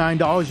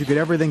 $59, you get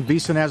everything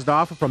VSiN has to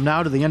offer from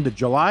now to the end of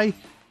July.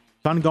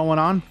 Ton going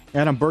on.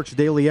 Adam Burke's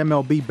daily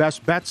MLB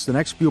best bets. The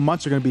next few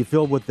months are going to be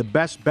filled with the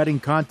best betting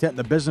content in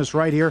the business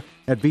right here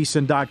at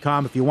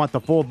VSiN.com. If you want the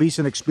full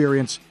VSiN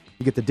experience,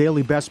 you get the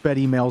daily best bet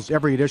emails,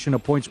 every edition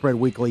of Point Spread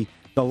Weekly,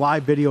 the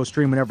live video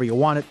stream whenever you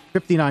want it.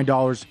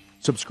 $59.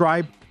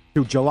 Subscribe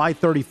through July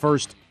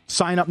 31st.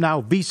 Sign up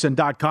now,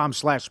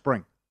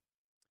 VSiN.com/spring.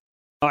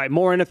 All right,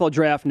 more NFL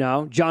draft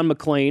now. John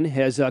McClain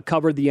has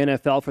covered the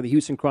NFL for the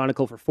Houston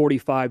Chronicle for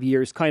 45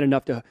 years. Kind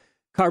enough to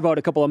carve out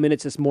a couple of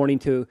minutes this morning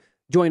to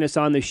join us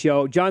on the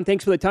show. John,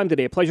 thanks for the time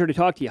today. A pleasure to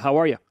talk to you. How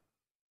are you?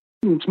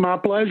 It's my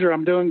pleasure.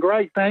 I'm doing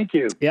great. Thank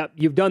you. Yeah,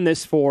 you've done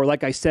this for,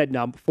 like I said,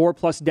 now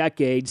 4+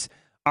 decades.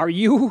 Are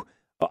you,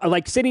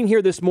 like sitting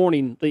here this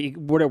morning,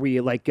 what are we,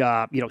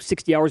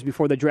 60 hours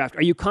before the draft,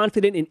 are you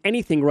confident in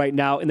anything right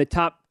now in the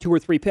top 2 or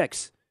 3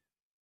 picks?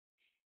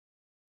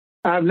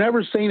 I've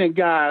never seen a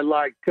guy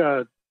like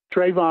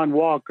Trayvon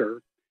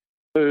Walker,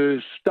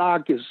 whose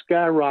stock is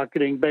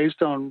skyrocketing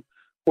based on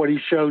what he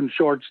showed in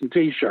shorts and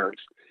T-shirts.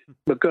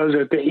 Because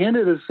at the end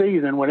of the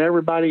season, when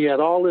everybody had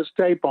all this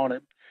tape on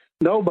him,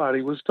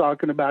 nobody was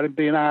talking about him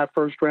being a high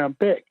first-round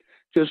pick.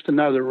 Just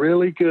another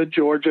really good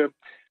Georgia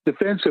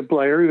defensive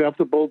player who helped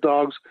the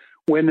Bulldogs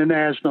win the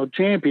national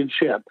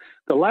championship.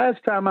 The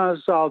last time I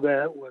saw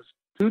that was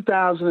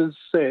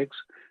 2006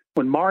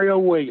 when Mario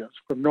Williams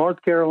from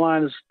North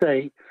Carolina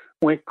State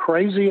went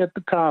crazy at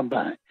the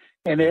combine.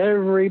 And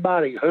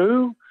everybody,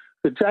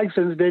 the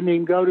Texans didn't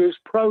even go to his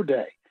pro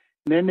day.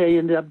 And then they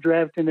ended up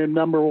drafting him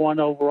number 1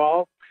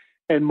 overall,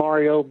 and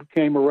Mario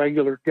became a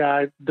regular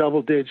guy,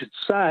 double-digit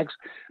sacks.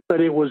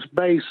 But it was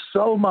based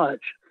so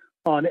much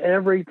on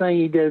everything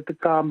he did at the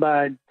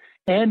combine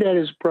and at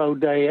his pro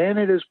day and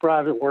at his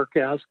private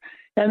workouts.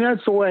 And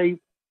that's the way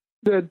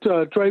that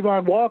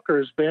Travon Walker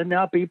has been.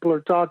 Now people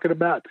are talking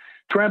about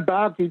Trent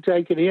Baalke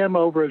taking him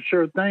over a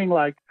sure thing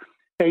like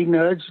Aiden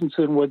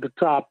Hutchinson with the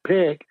top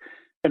pick.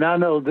 And I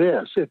know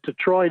this, if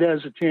Detroit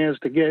has a chance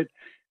to get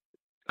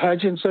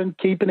Hutchinson,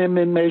 keeping him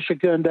in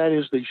Michigan, that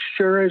is the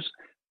surest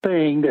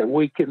thing that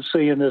we can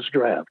see in this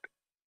draft.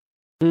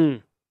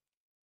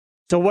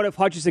 So what if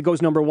Hutchinson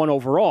goes number 1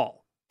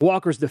 overall?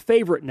 Walker's the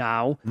favorite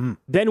now.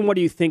 Then what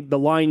do you think the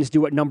Lions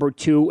do at number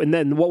 2? And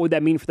then what would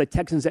that mean for the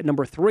Texans at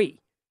number 3?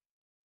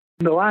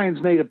 The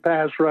Lions need a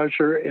pass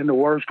rusher in the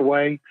worst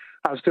way.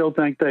 I still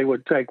think they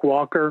would take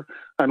Walker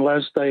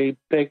unless they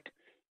picked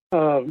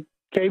Kayvon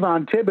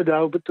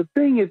Thibodeau. But the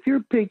thing, if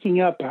you're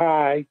picking up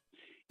high,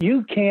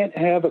 you can't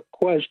have a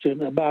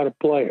question about a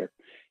player.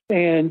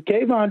 And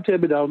Kayvon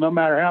Thibodeau, no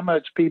matter how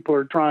much people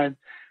are trying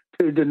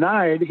to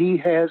deny it, he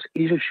has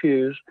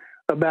issues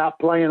about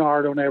playing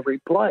hard on every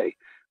play.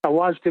 I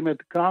watched him at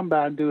the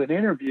Combine do an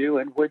interview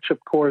in which,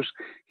 of course,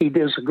 he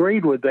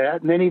disagreed with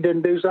that, and then he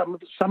didn't do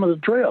some of the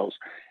drills.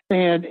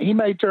 And he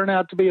may turn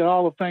out to be a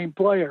Hall of Fame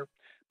player,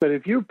 but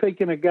if you're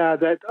picking a guy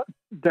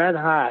that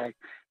high,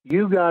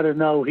 you got to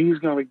know he's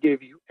going to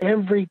give you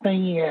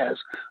everything he has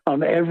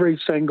on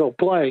every single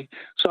play.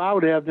 So I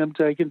would have them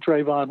taking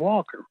Travon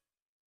Walker.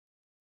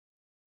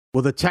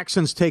 Will the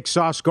Texans take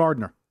Sauce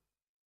Gardner?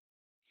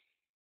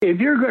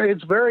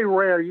 It's very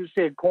rare you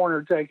see a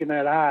corner taking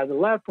that high. The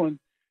left one,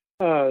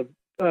 Jeff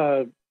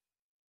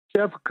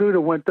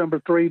Okudah went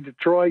number 3,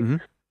 Detroit,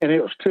 and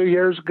it was 2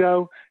 years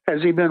ago.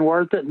 Has he been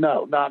worth it?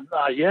 No, not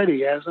yet.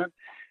 He hasn't.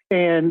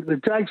 And the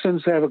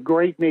Texans have a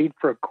great need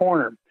for a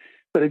corner.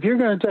 But if you're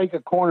going to take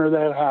a corner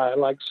that high,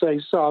 like,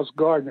 say, Sauce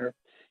Gardner,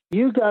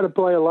 you've got to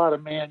play a lot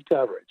of man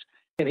coverage.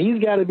 And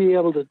he's got to be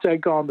able to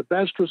take on the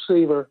best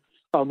receiver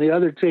on the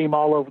other team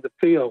all over the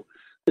field.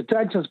 The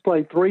Texans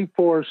play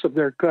 3/4 of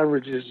their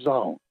coverage is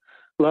zone.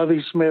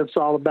 Lovie Smith's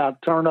all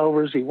about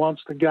turnovers. He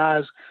wants the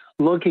guys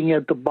looking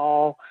at the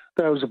ball.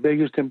 That was the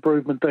biggest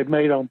improvement they've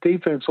made on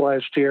defense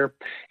last year.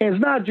 And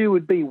it's not you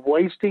would be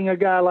wasting a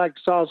guy like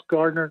Sauce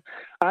Gardner.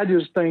 I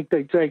just think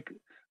they take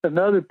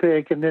another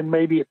pick, and then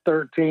maybe at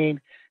 13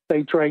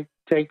 they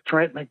take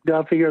Trent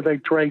McDuffie, or they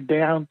trade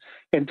down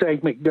and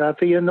take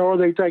McDuffie, or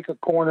they take a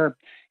corner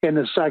in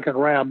the second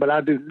round. But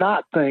I do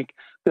not think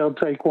they'll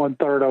take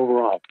 1/3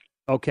 overall.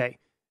 Okay.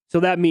 So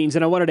that means,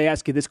 and I wanted to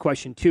ask you this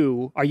question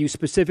too, are you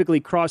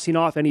specifically crossing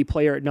off any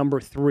player at number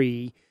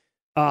 3?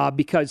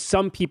 Because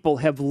some people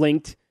have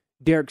linked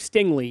Derek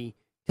Stingley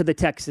to the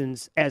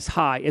Texans as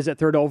high as a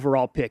 3rd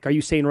overall pick. Are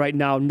you saying right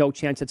now no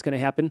chance it's going to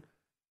happen?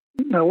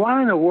 Now,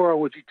 why in the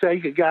world would you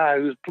take a guy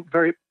who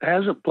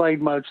hasn't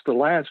played much the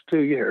last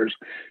 2 years,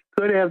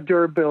 could have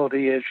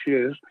durability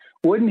issues,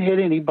 wouldn't hit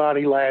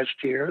anybody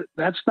last year?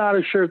 That's not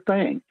a sure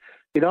thing.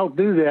 You don't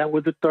do that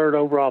with the 3rd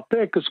overall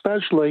pick,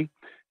 especially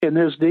in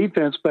this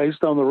defense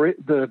based on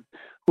the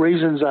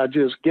reasons I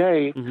just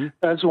gave.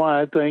 That's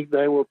why I think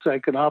they will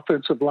take an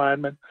offensive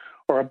lineman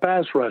or a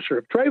pass rusher.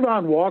 If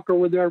Travon Walker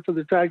were there for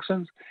the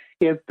Texans,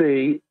 if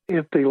the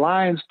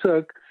Lions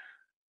took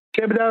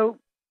Thibodeau,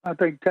 I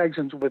think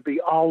Texans would be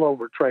all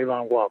over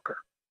Travon Walker.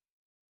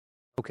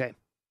 Okay.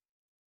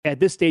 At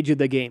this stage of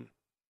the game.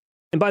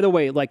 And by the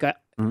way,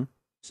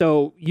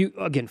 so you,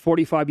 again,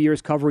 45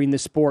 years covering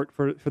this sport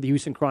for the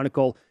Houston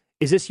Chronicle.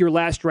 Is this your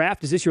last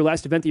draft? Is this your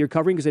last event that you're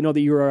covering? Because I know that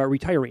you're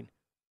retiring.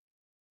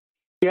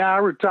 Yeah, I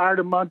retired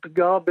a month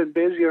ago. I've been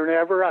busier than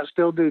ever. I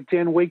still do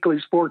 10 weekly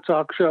sports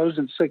talk shows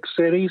in 6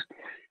 cities.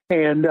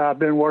 And I've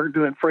been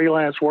doing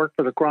freelance work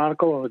for the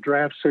Chronicle on the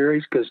draft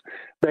series because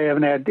they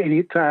haven't had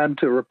any time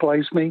to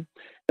replace me.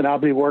 And I'll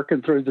be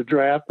working through the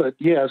draft. But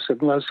yes,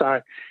 unless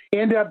I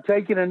end up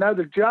taking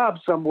another job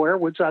somewhere,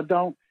 which I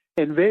don't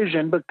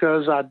envision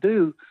because I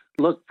do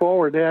look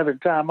forward to having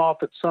time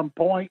off at some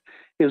point.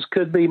 This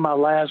could be my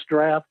last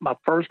draft. My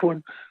first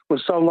one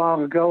was so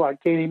long ago, I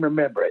can't even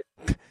remember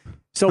it.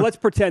 So let's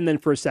pretend then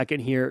for a second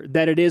here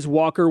that it is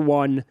Walker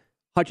 1,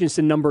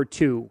 Hutchinson number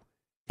 2.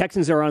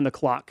 Texans are on the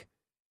clock.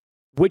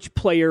 Which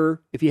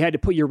player, if you had to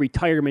put your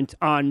retirement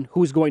on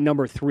who's going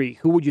number 3,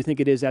 who would you think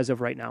it is as of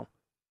right now?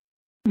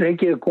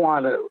 Nicky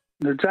Ekwonu.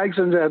 The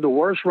Texans had the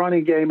worst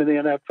running game in the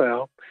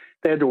NFL.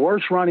 They had the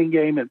worst running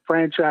game in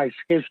franchise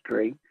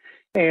history,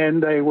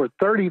 and they were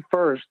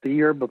 31st the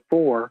year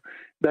before.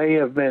 They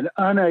have been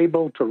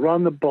unable to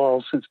run the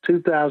ball since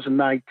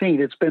 2019.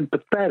 It's been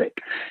pathetic.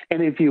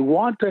 And if you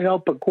want to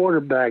help a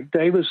quarterback,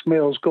 Davis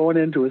Mills, going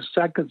into his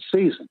second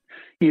season,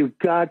 you've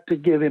got to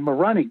give him a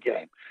running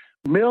game.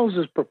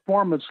 Mills'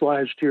 performance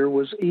last year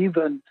was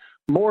even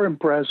more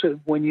impressive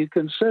when you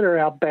consider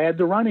how bad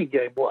the running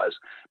game was.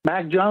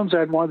 Mac Jones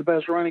had one of the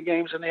best running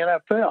games in the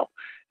NFL,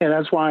 and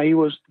that's why he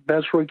was the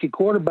best rookie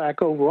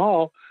quarterback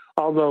overall,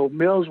 although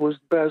Mills was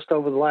the best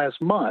over the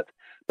last month.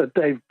 But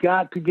they've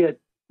got to get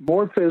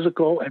more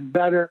physical and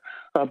better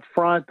up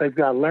front. They've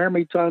got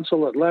Laramie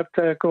Tunsil at left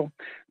tackle,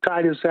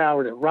 Titus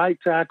Howard at right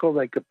tackle.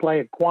 They could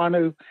play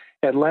Ekwonu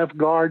at left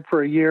guard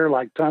for a year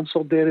like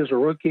Tunsil did as a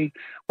rookie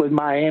with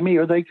Miami,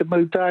 or they could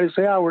move Titus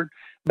Howard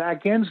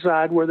back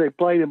inside where they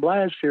played him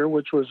last year,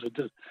 which was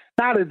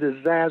not a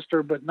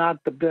disaster, but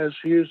not the best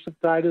use of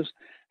Titus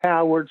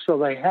Howard. So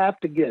they have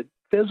to get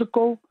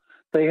physical.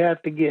 They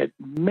have to get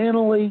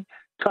mentally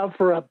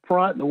tougher up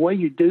front. And the way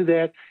you do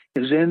that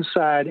is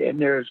inside,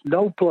 and there's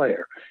no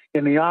player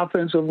in the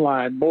offensive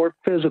line more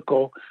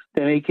physical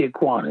than Ike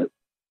Ekwonu.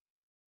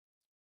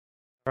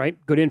 All right,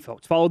 good info.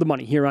 It's Follow the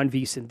Money here on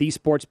VSiN, the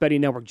Sports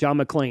Betting Network. John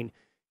McClain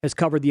has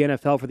covered the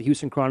NFL for the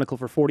Houston Chronicle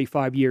for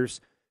 45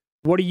 years.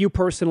 What do you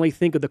personally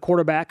think of the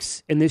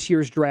quarterbacks in this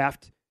year's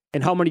draft,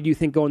 and how many do you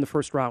think go in the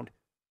first round?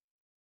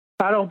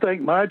 I don't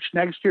think much.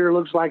 Next year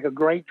looks like a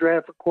great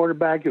draft for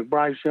quarterback if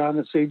Bryce Young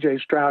and C.J.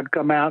 Stroud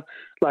come out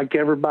like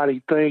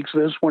everybody thinks.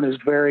 This one is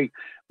very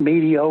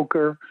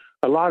mediocre.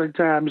 A lot of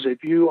times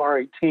if you are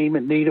a team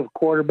in need of a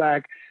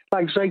quarterback,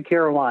 like, say,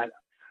 Carolina,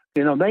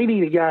 they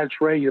need a guy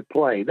that's ready to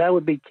play. That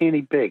would be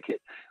Kenny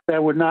Pickett.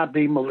 That would not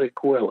be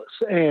Malik Willis.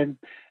 And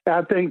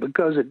I think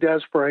because of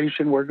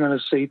desperation, we're going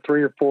to see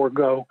 3 or 4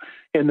 go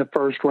in the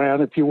first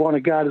round. If you want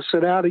a guy to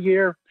sit out a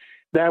year,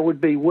 that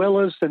would be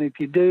Willis. And if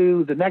you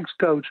do, the next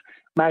coach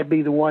might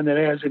be the one that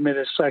has him in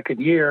his second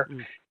year.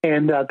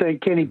 And I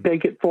think Kenny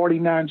Pickett,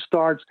 49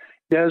 starts,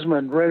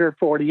 Desmond Ridder,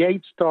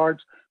 48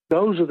 starts.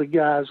 Those are the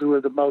guys who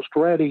are the most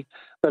ready.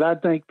 But I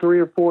think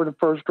 3 or 4 in the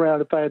first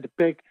round, if I had to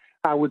pick,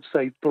 I would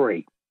say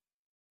 3.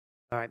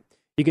 All right.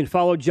 You can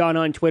follow John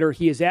on Twitter.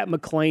 He is at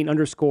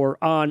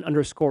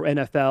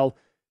McClain_on_NFL.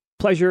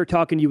 Pleasure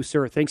talking to you,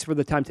 sir. Thanks for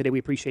the time today. We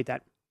appreciate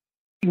that.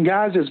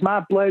 Guys, it's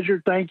my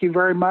pleasure. Thank you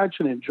very much,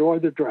 and enjoy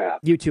the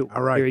draft. You too.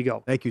 All right. Here you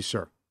go. Thank you,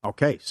 sir.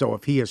 Okay, so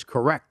if he is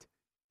correct,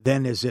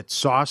 then is it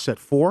Sauce at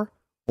 4,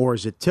 or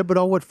is it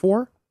Thibodeau at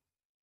 4?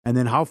 And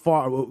then how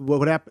far? What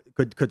would happen?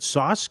 Could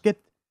Sauce get?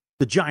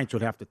 The Giants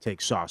would have to take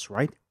Sauce,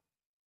 right?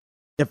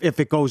 If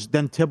it goes,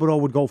 then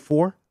Thibodeau would go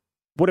 4.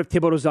 What if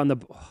Thibodeau's on the?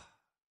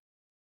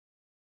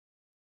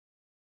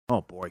 Oh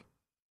boy.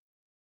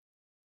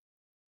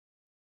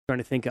 Trying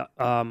to think.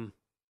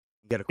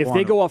 If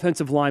they go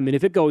offensive lineman,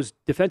 if it goes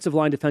defensive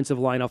line, offensive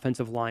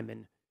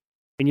lineman,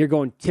 and you're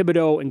going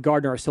Thibodeau and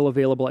Gardner are still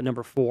available at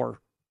number 4,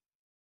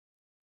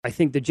 I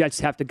think the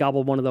Jets have to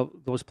gobble one of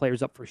those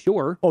players up for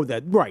sure. Oh,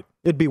 right.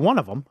 It'd be one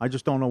of them. I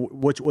just don't know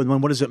which.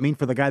 What does it mean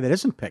for the guy that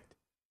isn't picked?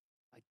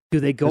 Do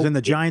they go? Because then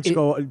the Giants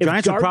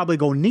Giants would probably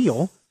go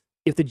Neal.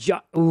 If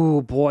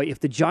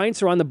the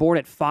Giants are on the board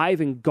at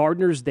 5 and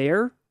Gardner's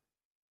there,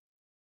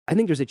 I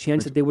think there's a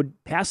chance that they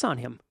would pass on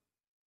him.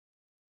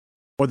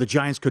 Or the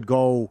Giants could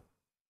go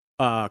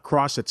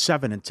Cross at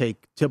 7 and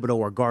take Thibodeau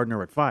or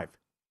Gardner at 5.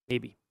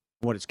 Maybe.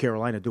 What does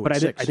Carolina do at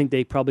 6? I think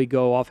they probably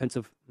go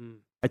offensive.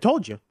 I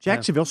told you.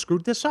 Jacksonville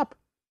screwed this up.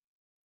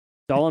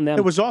 It's all on them.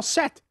 It was all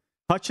set.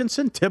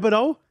 Hutchinson,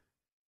 Thibodeau, it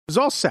was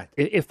all set.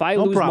 If I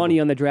lose money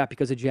on the draft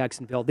because of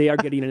Jacksonville, they are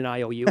getting an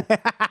IOU.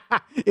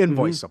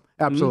 Invoice them.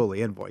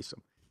 Absolutely, invoice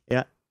them.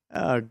 Yeah.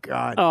 Oh,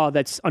 God. Oh,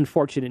 that's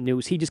unfortunate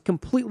news. He just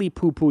completely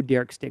poo-pooed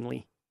Derek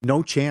Stingley.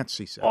 No chance,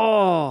 he said.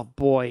 Oh,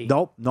 boy.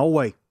 Nope, no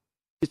way.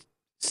 Just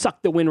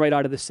sucked the wind right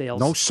out of the sails.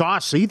 No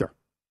Sauce either.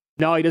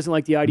 No, he doesn't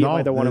like the idea of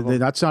either one of them.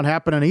 That's not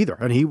happening either.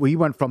 And he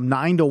went from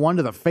 9-1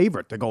 to the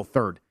favorite to go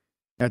third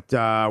at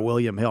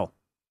William Hill.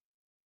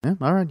 Yeah,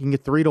 all right. You can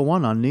get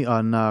 3-1 on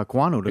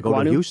Ekwonu to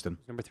go to Houston.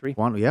 Number 3.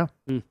 Ekwonu, yeah.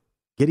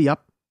 Giddy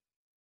up.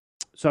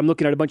 So I'm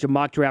looking at a bunch of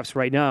mock drafts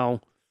right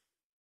now.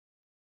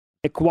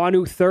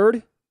 Ekwonu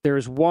third.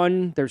 There's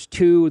 1, there's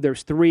 2,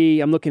 there's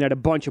 3. I'm looking at a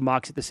bunch of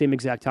mocks at the same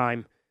exact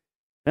time.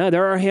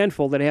 There are a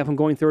handful that have him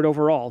going third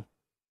overall.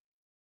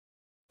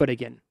 But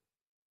again.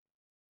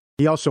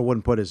 He also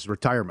wouldn't put his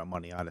retirement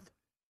money on it.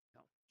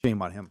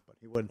 Shame on him, but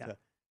he wouldn't. Yeah.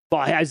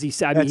 Well, as he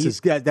said,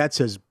 that's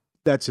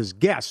his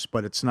guess,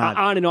 but it's not.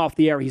 On and off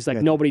the air, he's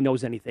like, nobody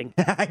knows anything.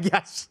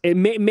 Yes. It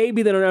may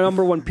be the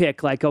number 1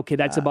 pick. Like, okay,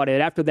 that's about it.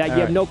 After that, you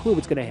have no clue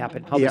what's going to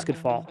happen, how this could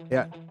fall.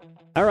 Yeah.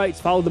 All right,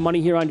 Follow the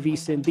Money here on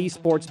VSiN, the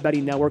Sports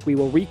Betting Network. We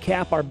will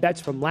recap our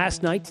bets from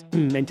last night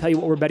and tell you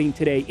what we're betting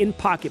today in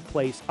Pocket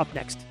Plays up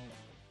next.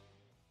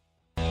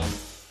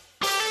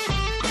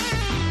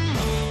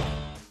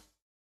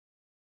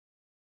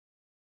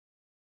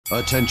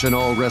 Attention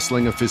all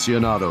wrestling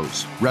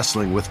aficionados.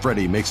 Wrestling with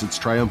Freddie makes its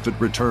triumphant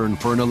return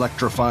for an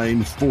electrifying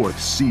 4th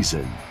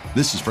season.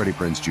 This is Freddie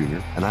Prinze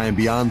Jr., and I am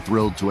beyond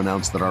thrilled to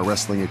announce that our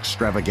wrestling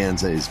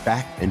extravaganza is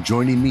back, and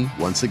joining me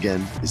once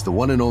again is the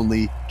one and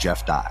only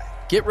Jeff Dye.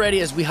 Get ready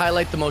as we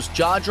highlight the most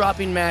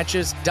jaw-dropping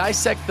matches,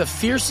 dissect the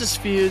fiercest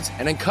feuds,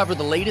 and uncover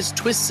the latest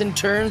twists and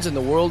turns in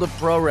the world of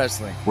pro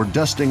wrestling. We're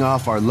dusting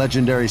off our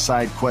legendary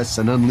side quests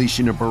and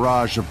unleashing a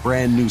barrage of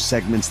brand new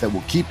segments that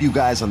will keep you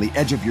guys on the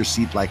edge of your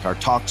seat like our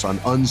talks on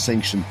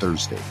Unsanctioned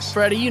Thursdays.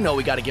 Freddie, you know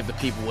we got to give the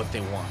people what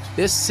they want.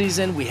 This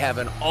season, we have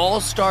an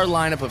all-star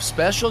lineup of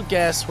special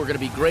guests who are going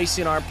to be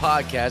gracing our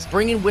podcast,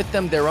 bringing with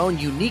them their own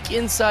unique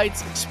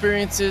insights,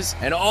 experiences,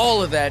 and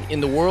all of that in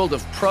the world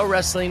of pro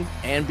wrestling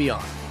and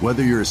beyond.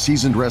 Whether you're a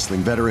seasoned wrestling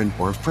veteran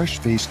or a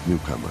fresh-faced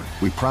newcomer,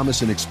 we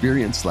promise an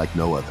experience like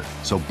no other.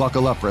 So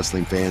buckle up,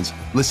 wrestling fans.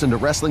 Listen to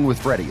Wrestling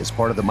with Freddie as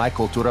part of the My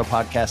Cultura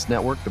Podcast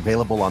Network,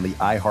 available on the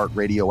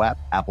iHeartRadio app,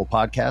 Apple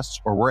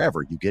Podcasts, or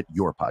wherever you get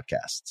your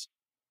podcasts.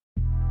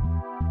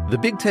 The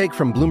Big Take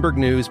from Bloomberg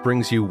News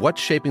brings you what's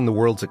shaping the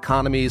world's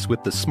economies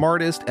with the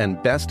smartest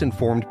and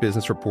best-informed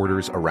business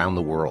reporters around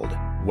the world.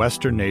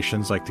 Western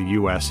nations like the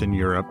U.S. and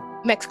Europe.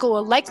 Mexico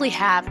will likely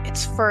have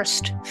its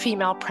first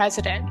female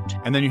president.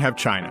 And then you have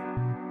China.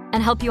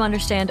 And help you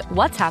understand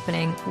what's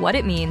happening, what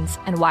it means,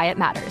 and why it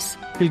matters.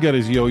 He'll get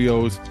his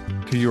yo-yos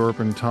to Europe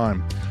in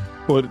time.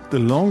 But the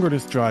longer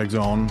this drags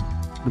on,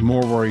 the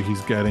more worry he's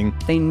getting.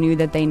 They knew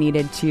that they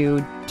needed to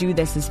do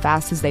this as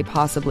fast as they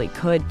possibly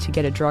could to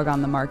get a drug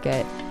on the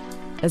market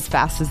as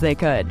fast as they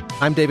could.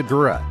 I'm David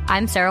Gura.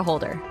 I'm Sarah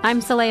Holder.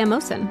 I'm Saleha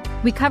Mohsen.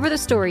 We cover the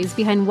stories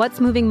behind what's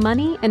moving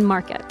money and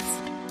markets.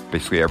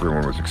 Basically,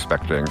 everyone was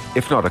expecting,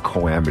 if not a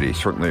calamity,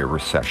 certainly a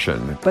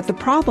recession. But the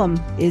problem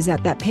is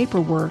that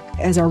paperwork,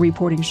 as our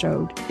reporting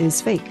showed,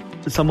 is fake.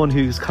 As someone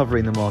who's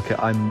covering the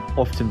market, I'm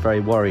often very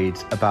worried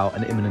about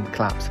an imminent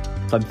collapse.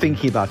 So I'm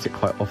thinking about it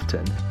quite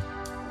often.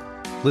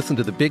 Listen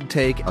to The Big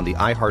Take on the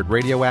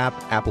iHeartRadio app,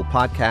 Apple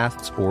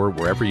Podcasts, or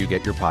wherever you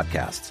get your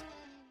podcasts.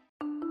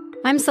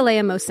 I'm Saleha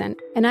Mohsen,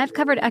 and I've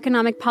covered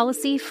economic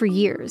policy for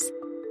years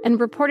and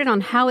reported on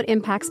how it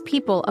impacts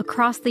people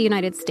across the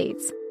United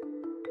States.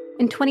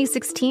 In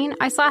 2016,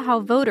 I saw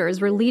how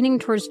voters were leaning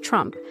towards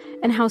Trump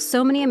and how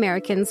so many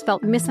Americans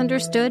felt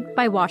misunderstood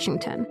by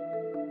Washington.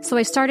 So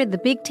I started The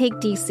Big Take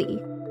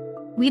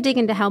DC. We dig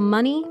into how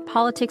money,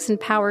 politics, and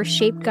power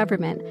shape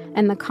government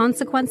and the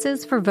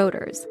consequences for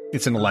voters.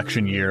 It's an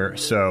election year,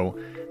 so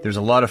there's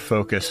a lot of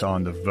focus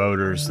on the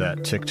voters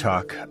that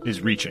TikTok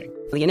is reaching.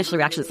 The initial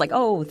reaction is like,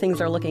 oh,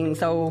 things are looking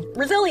so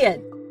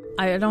resilient.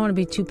 I don't want to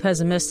be too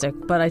pessimistic,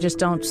 but I just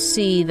don't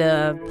see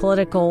the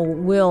political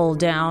will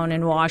down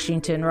in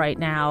Washington right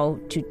now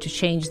to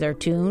change their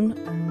tune.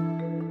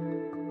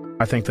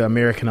 I think the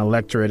American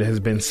electorate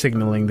has been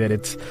signaling that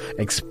it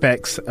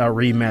expects a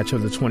rematch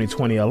of the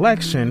 2020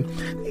 election.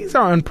 These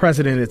are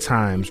unprecedented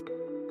times.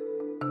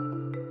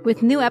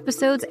 With new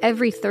episodes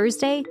every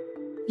Thursday,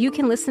 you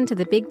can listen to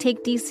The Big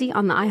Take DC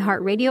on the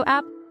iHeartRadio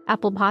app,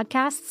 Apple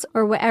Podcasts,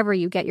 or wherever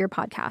you get your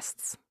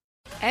podcasts.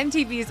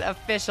 MTV's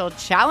official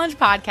Challenge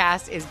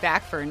podcast is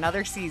back for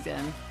another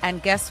season.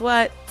 And guess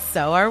what?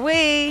 So are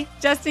we.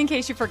 Just in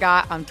case you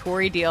forgot, I'm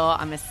Tori Deal.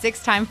 I'm a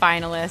 6-time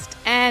finalist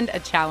and a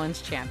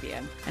Challenge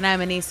champion. And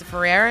I'm Anissa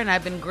Ferreira, and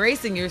I've been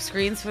gracing your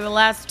screens for the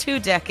last 2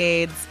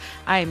 decades.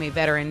 I am a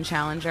veteran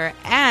challenger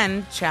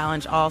and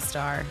Challenge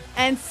All-Star.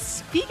 And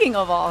speaking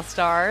of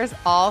All-Stars,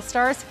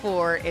 All-Stars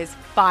 4 is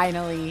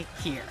finally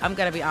here. I'm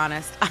going to be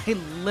honest. I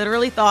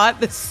literally thought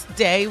this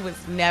day was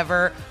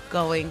never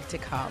going to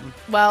come.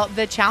 Well,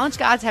 the Challenge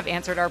gods have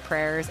answered our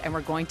prayers, and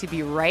we're going to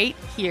be right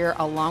here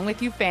along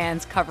with you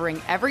fans covering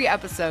every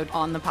episode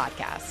on the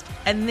podcast.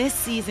 And this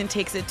season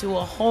takes it to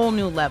a whole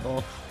new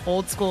level.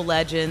 Old school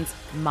legends,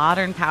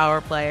 modern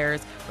power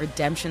players,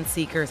 redemption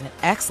seekers, and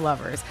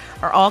ex-lovers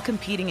are all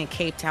competing in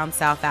Cape Town,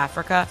 South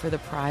Africa for the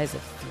prize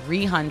of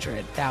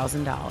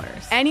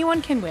 $300,000.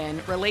 Anyone can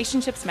win,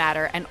 relationships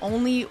matter, and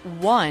only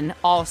one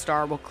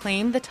All-Star will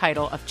claim the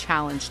title of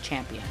Challenge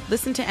champion.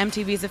 Listen to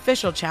MTV's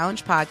official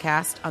Challenge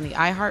podcast on the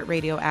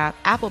iHeartRadio app,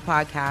 Apple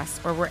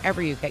Podcasts, or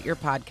wherever you get your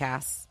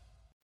podcasts.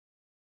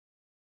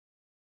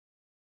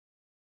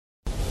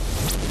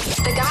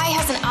 The guy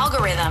has an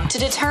algorithm to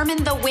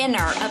determine the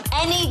winner of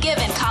any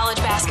given college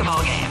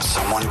basketball game.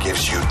 Someone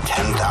gives you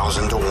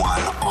 10,000 to 1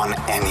 on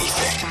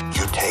anything.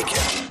 You take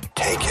it.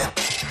 Take it.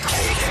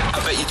 Take it. I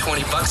bet you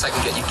 $20 I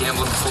can get you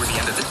gambling before the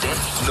end of the day.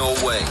 No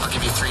way. I'll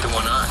give you 3 to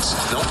 1 odds.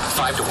 Nope.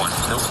 5 to 1.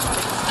 Nope.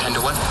 10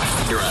 to 1.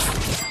 You're up.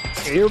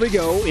 Here we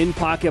go. In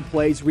Pocket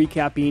Plays,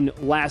 recapping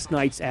last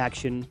night's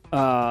action.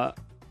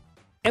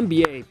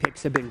 NBA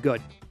picks have been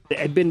good.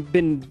 Had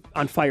been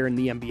on fire in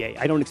the NBA.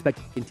 I don't expect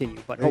it to continue,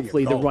 but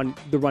hopefully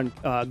the run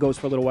goes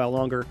for a little while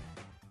longer.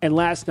 And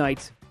last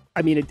night,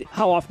 I mean,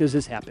 how often does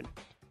this happen,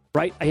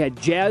 right? I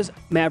had Jazz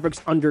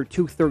Mavericks under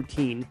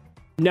 213.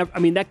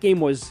 That game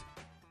was,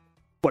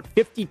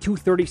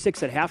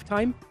 52-36 at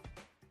halftime?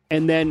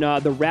 And then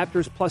the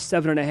Raptors plus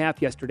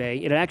 7.5 yesterday,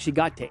 and it actually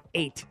got to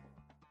 8.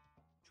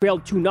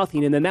 Trailed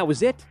 2-0, and then that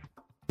was it.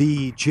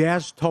 The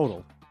Jazz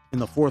total in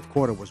the fourth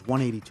quarter was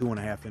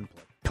 182.5 in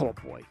play. Oh,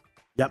 boy.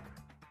 Yep.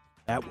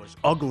 That was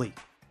ugly.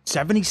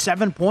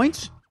 77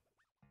 points?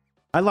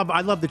 I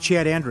love the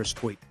Chad Andrus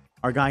tweet,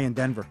 our guy in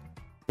Denver.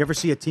 You ever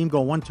see a team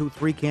go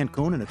 1-2-3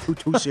 Cancun in a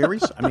 2-2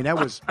 series? I mean, that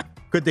was,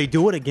 could they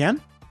do it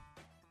again?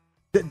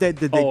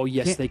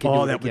 Yes, they can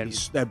do it again.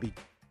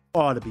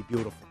 That'd be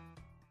beautiful.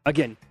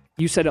 Again,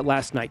 you said it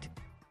last night.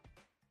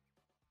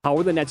 How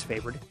are the Nets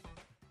favored?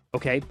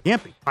 Okay.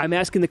 Can't be. I'm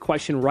asking the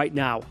question right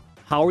now.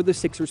 How are the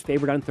Sixers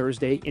favored on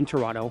Thursday in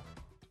Toronto?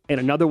 And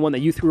another one that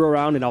you threw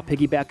around and I'll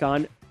piggyback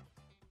on.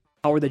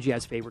 How are the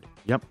Jazz favored?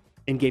 Yep.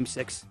 In Game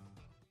 6?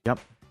 Yep.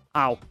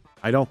 How?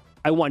 I don't.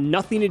 I want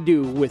nothing to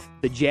do with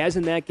the Jazz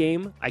in that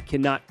game.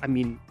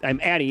 I'm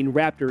adding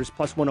Raptors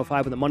plus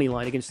 105 on the money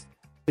line against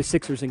the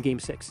Sixers in Game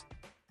 6.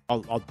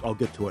 I'll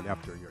get to it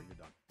after you're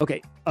done.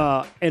 Okay.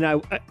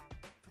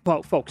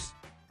 Folks,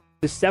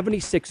 the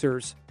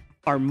 76ers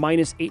are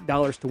minus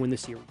 $8 to win the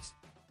series.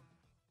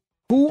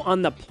 Who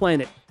on the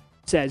planet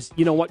says,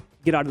 you know what,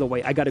 get out of the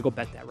way. I got to go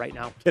bet that right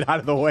now. Get out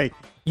of the way.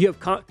 You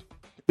have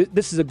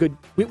this is a good.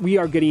 We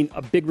are getting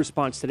a big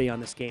response today on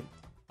this game.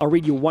 I'll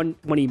read you one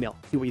email.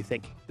 See what you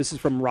think. This is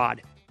from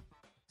Rod.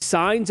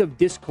 Signs of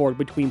discord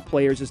between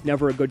players is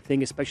never a good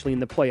thing, especially in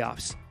the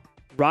playoffs.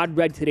 Rod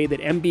read today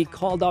that Embiid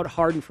called out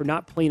Harden for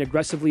not playing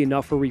aggressively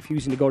enough or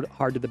refusing to go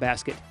hard to the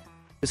basket.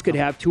 This could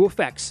have two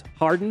effects.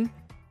 Harden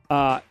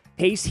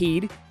pays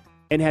heed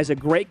and has a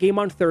great game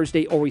on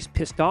Thursday, or he's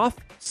pissed off,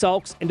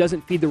 sulks, and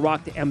doesn't feed the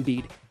rock to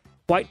Embiid.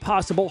 Quite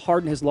possible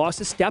Harden has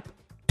lost a step.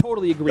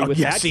 Totally agree with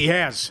that. Yes, he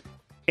has.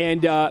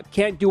 And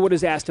can't do what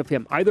is asked of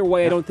him. Either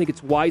way, I don't think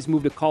it's a wise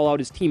move to call out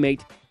his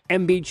teammate.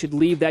 Embiid should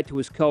leave that to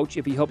his coach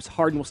if he hopes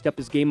Harden will step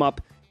his game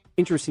up.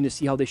 Interesting to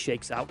see how this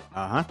shakes out.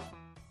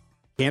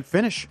 Can't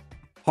finish.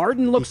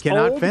 Harden looks old. He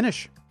cannot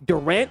finish.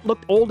 Durant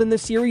looked old in the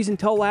series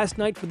until last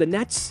night for the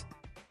Nets.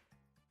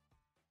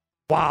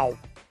 Wow.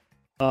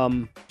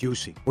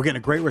 Juicy. We're getting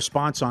a great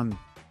response on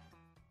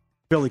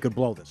Philly could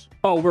blow this.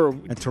 We're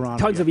in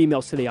Toronto. Tons of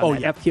emails today on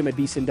that.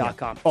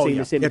 FTM@VSiN.com.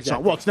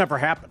 It's never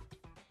happened.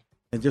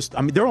 And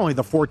they're only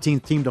the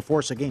 14th team to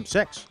force a Game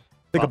 6.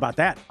 Think about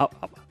that.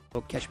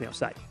 Catch me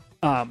outside.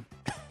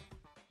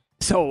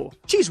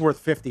 She's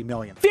worth $50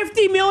 million.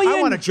 $50 million?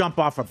 I want to jump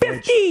off a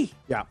bridge. 50?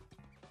 Yeah.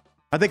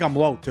 I think I'm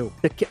low, too.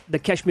 The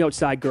Catch Me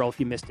Outside girl, if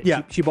you missed it.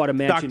 Yeah. She bought a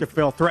mansion. Dr.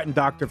 Phil, threatened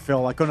Dr.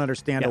 Phil. I couldn't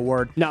understand a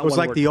word. Not it was one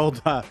like word. the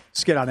old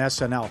skit on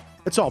SNL.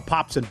 It's all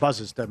pops and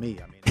buzzes to me.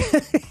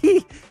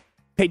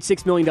 Paid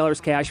 $6 million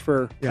cash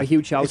for a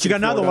huge house. She got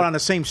another one on the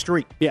same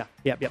street. Yeah.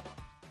 How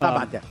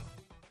about that?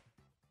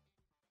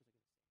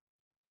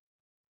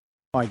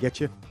 I get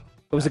you.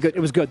 It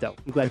was good though.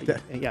 I'm glad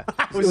that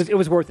it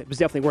was worth it. It was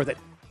definitely worth it.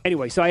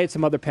 Anyway, so I had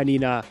some other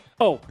pending. How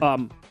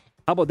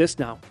about this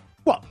now?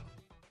 Well,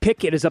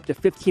 Pickett is up to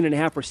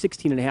 15.5 or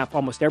 16.5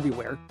 almost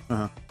everywhere.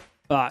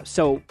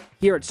 So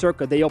here at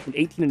Circa, they opened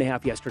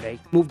 18.5 yesterday.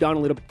 Moved down a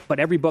little bit, but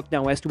every book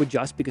now has to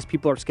adjust because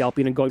people are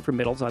scalping and going for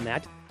middles on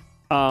that.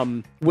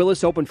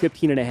 Willis opened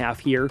 15.5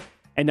 here,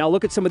 and now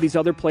look at some of these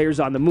other players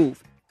on the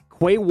move.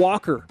 Quay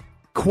Walker's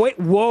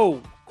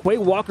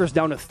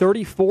down to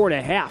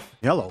 34.5.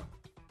 Hello.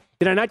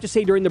 Did I not just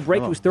say during the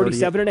break it was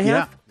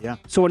 37.5? Yeah.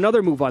 So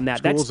another move on that.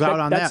 School's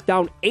That's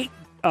down 8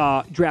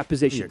 draft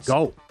positions. Here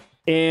you go.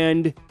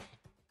 And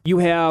you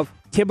have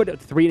Thibodeau at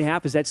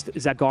 3.5.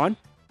 Is that gone?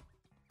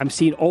 I'm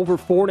seeing over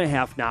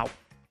 4.5 now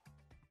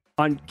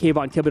on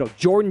Kayvon Thibodeau.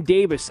 Jordan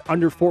Davis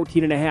under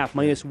 14.5,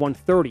 minus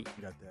 130. You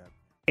got that.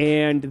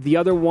 And the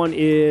other one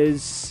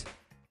is,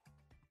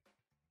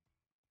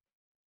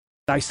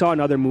 I saw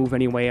another move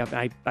anyway.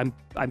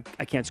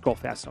 I can't scroll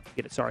fast enough to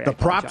get it. Sorry. The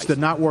props did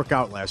not work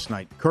out last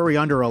night. Curry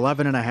under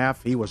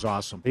 11.5. He was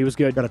awesome. He was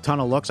good. Got a ton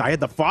of looks. I had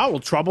the foul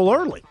trouble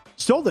early.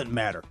 Still didn't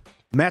matter.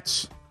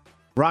 Mets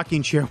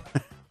rocking chair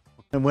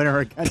and winner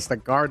against the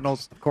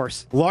Cardinals. Of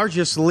course.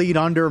 Largest lead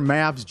under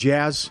Mavs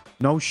Jazz.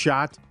 No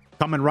shot.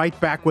 Coming right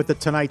back with it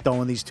tonight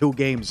though in these two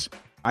games.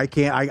 I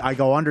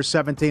go under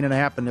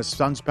 17.5 in the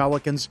Suns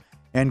Pelicans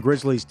and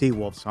Grizzlies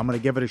T-Wolves. I'm going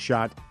to give it a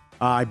shot.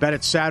 I bet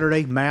it's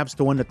Saturday, Mavs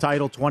to win the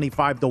title,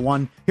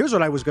 25-1. Here's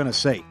what I was going to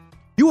say.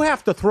 You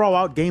have to throw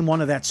out game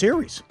one of that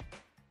series.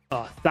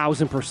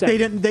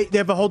 1,000%. They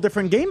have a whole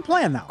different game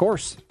plan now. Of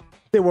course.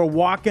 They were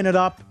walking it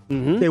up.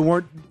 Mm-hmm. They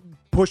weren't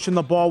pushing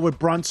the ball with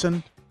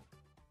Brunson.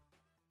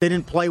 They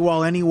didn't play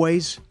well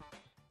anyways.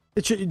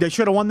 They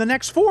should have won the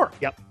next 4.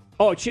 Yep.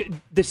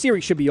 The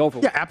series should be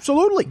over. Yeah,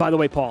 absolutely. By the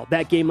way, Paul,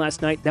 that game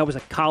last night, that was a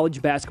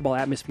college basketball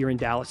atmosphere in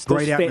Dallas.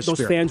 Great atmosphere.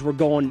 Those fans were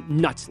going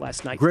nuts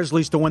last night.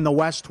 Grizzlies to win the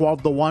West,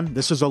 12-1.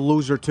 This is a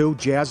loser, too.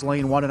 Jazz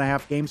laying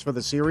 1.5 games for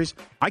the series.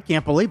 I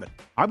can't believe it.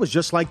 I was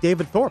just like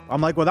David Thorpe.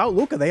 I'm like, without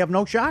Luka, they have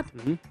no shot.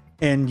 Mm-hmm.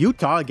 And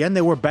Utah, again,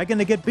 they were begging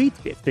to get beat.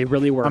 They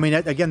really were. I mean,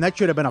 again, that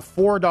should have been a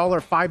 $4,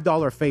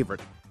 $5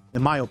 favorite,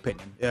 in my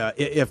opinion,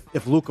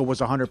 if Luka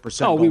was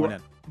 100% going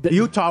in.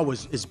 Utah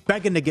is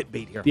begging to get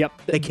beat here.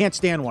 Yep. They can't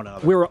stand one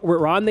another.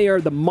 We're on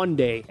there the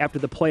Monday after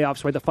the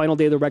playoffs, right? The final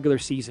day of the regular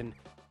season.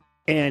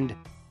 And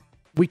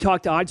we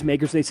talked to odds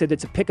makers. They said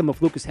it's a pick 'em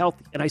if Luka's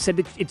healthy. And I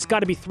said it's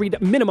got to be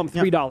minimum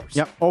 $3.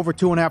 Yep. Over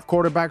 2.5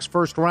 quarterbacks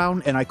first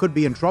round. And I could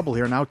be in trouble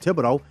here now.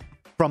 Thibodeau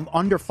from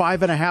under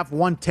 5.5,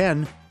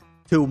 110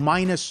 to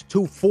minus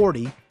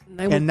 240.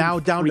 And now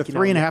down to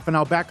 3.5 and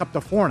now back up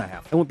to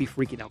 4.5. I won't be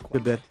freaking out quite.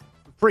 A bit.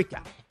 Freak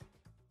out.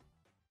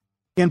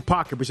 In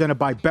Pocket, presented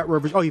by Bet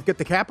Rivers. Oh, you've got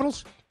the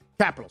Capitals?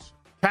 Capitals.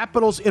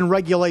 Capitals in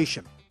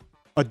regulation,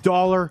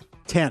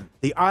 $1.10.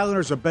 The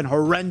Islanders have been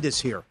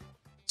horrendous here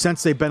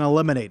since they've been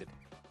eliminated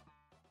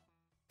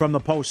from the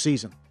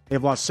postseason.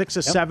 They've lost 6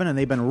 of 7, and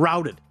they've been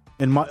routed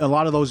in a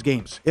lot of those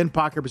games. In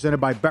Pocket, presented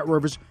by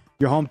BetRivers,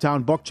 your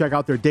hometown book. Check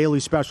out their daily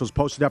specials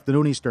posted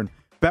afternoon Eastern.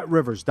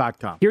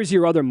 BetRivers.com. Here's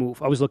your other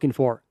move I was looking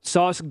for.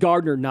 Sauce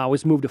Gardner now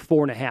is moved to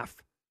 4.5.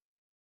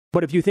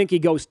 But if you think he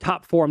goes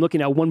top 4, I'm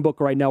looking at one book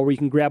right now where you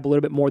can grab a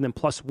little bit more than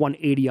plus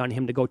 180 on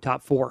him to go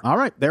top 4. All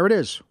right, there it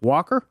is.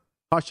 Walker,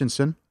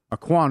 Hutchinson,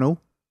 Aquanu,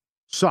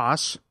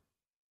 Sauce.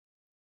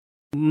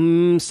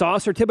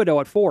 Sauce or Thibodeau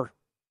at 4?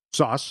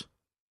 Sauce.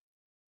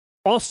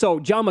 Also,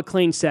 John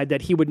McClain said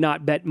that he would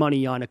not bet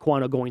money on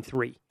Aquanu going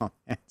 3. Oh,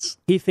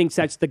 he thinks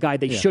that's the guy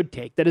they should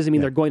take. That doesn't mean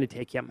they're going to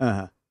take him.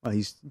 Well,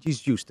 he's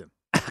Houston.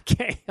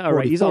 Okay, all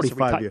right. He's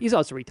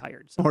also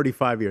retired. So.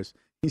 45 years.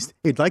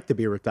 He'd like to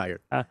be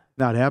retired.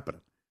 Not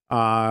happening.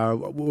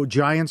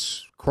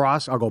 Giants,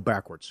 Cross, I'll go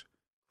backwards.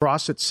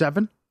 Cross at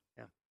 7?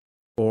 Yeah.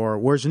 Or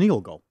where's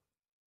Neal go?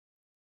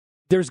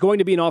 There's going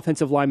to be an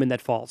offensive lineman that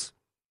falls.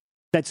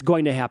 That's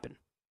going to happen.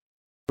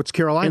 What's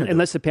Carolina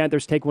unless the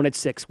Panthers take one at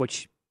 6,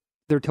 which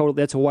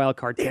that's a wild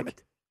card. Damn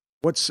it.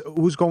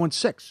 Who's going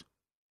 6?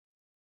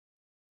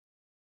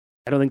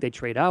 I don't think they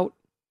trade out.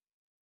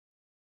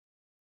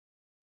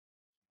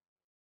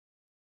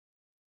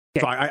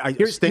 Okay. So I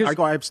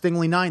have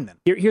Stingley 9 then.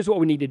 Here's what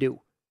we need to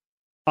do.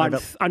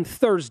 On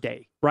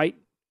Thursday, right?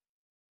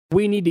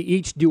 We need to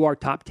each do our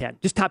top 10.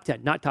 Just top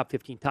 10, not top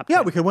 15, top 10.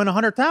 Yeah, we could win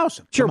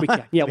 100,000. Sure, we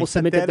can. Yeah, we'll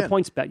submit the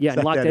points bet. Yeah,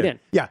 and lock that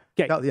in. Yeah,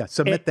 okay. Yeah,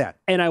 submit that.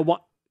 And I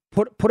want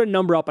put a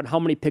number up on how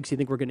many picks you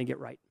think we're going to get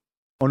right.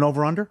 An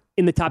over-under?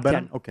 In the top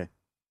 10. Okay.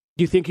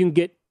 Do you think you can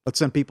get... Let's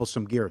send people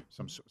some gear,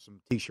 some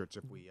T-shirts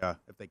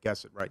if they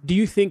guess it right. Do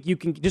you think you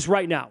can, just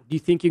right now, do you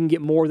think you can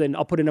get more than,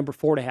 I'll put a number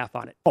 4.5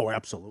 on it? Oh,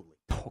 absolutely.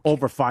 Okay.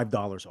 Over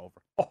 $5 over.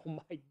 Oh,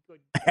 my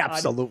goodness.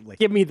 Absolutely.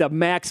 Give me the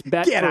max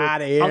bet. Get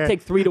out of here. I'll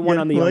take 3 to 1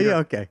 on the under.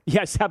 Okay.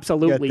 Yes,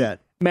 absolutely. Get that.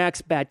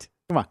 Max bet.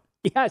 Come on.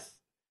 Yes.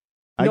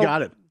 I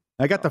got it.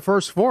 I got the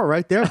first 4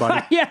 right there,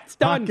 buddy. Yeah, it's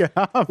done.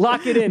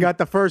 Lock it in. Got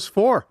the first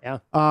 4. Yeah.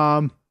 Do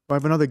I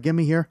have another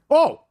gimme here?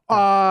 Oh! They're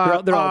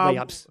all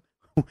layups.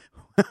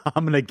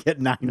 I'm going to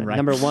get 9 right.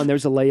 Number 1,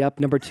 there's a layup.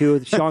 Number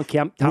 2, Sean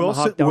Kemp,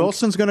 tomahawk dunk.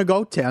 Wilson's going to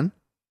go 10.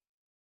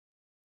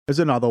 There's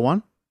another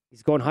one.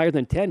 He's going higher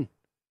than 10.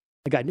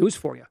 I got news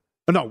for you.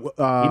 No.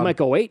 He might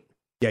go 8.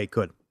 Yeah, he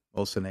could.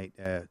 Wilson 8.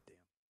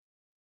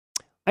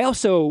 I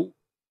also,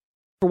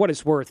 for what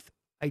it's worth,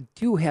 I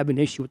do have an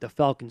issue with the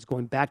Falcons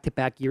going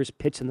back-to-back years,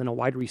 Pitts and then a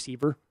wide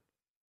receiver.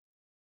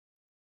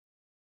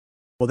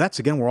 Well, that's,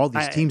 again, where all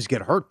these teams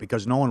get hurt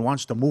because no one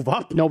wants to move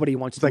up. Nobody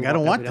wants to move up. I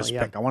don't want this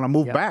pick. I want to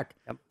move back.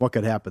 Yep. What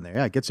could happen there?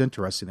 Yeah, it gets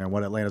interesting there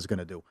what Atlanta's going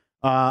to do.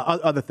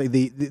 Other thing,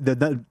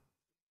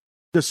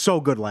 they're so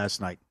good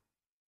last night.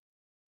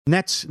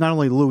 Nets not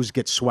only lose,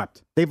 get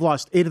swept. They've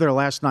lost 8 of their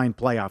last 9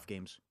 playoff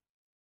games.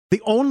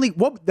 That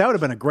would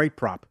have been a great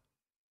prop.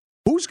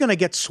 Who's going to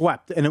get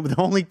swept? And the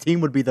only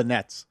team would be the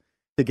Nets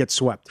to get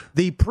swept.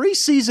 The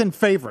preseason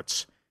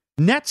favorites,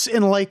 Nets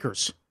and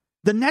Lakers.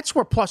 The Nets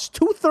were plus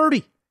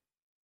 230.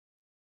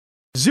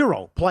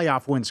 0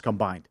 playoff wins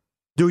combined.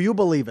 Do you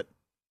believe it?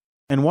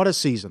 And what a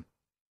season.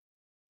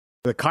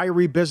 The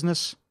Kyrie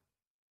business,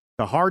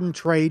 the Harden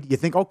trade. You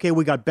think, okay,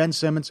 we got Ben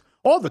Simmons.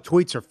 All the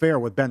tweets are fair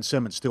with Ben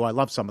Simmons, too. I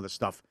love some of the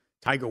stuff.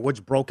 Tiger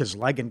Woods broke his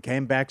leg and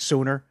came back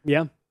sooner.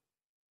 Yeah.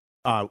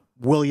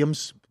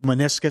 Williams,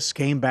 meniscus,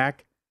 came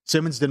back.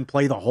 Simmons didn't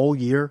play the whole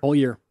year.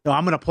 No,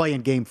 I'm going to play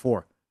in Game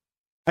 4.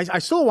 I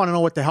still want to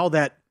know what the hell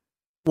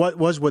what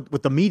was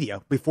with the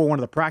media before one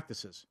of the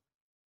practices.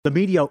 The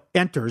media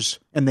enters,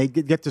 and they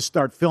get to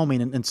start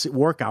filming and see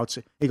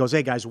workouts. He goes,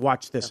 hey, guys,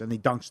 watch this, and he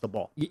dunks the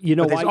ball. You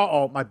know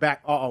why? My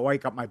back.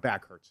 Wake up, my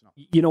back hurts. No.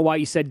 You know why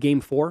you said Game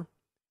 4?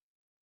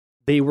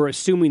 They were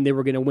assuming they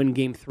were going to win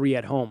Game 3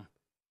 at home.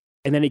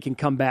 And then he can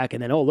come back,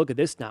 and then, look at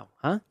this now.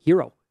 Huh?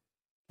 Hero.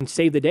 And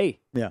save the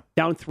day. Yeah.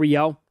 Down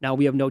 3-0. Now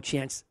we have no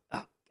chance.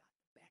 Oh,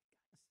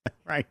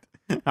 right.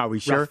 Are we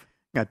sure?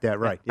 Got that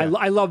right. Yeah.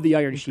 I love the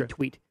Iron Sheet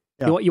tweet.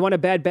 Yeah. You want a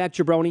bad back,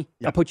 Jabroni?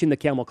 Yeah. I'll put you in the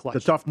camel clutch.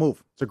 It's a tough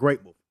move. It's a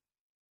great move.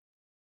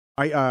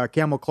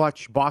 Camel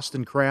clutch,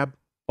 Boston crab,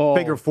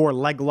 figure 4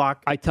 leg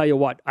lock. I tell you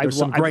what. There's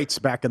some greats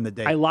back in the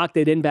day. I locked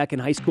it in back in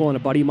high school, and a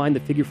buddy of mine,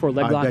 the figure 4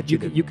 leg lock,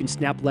 you can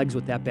snap legs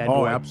with that bad boy.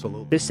 Oh,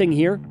 absolutely. This thing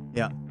here?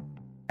 Yeah.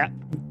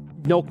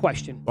 No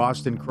question.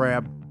 Boston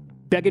crab.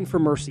 Begging for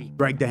mercy.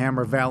 Greg the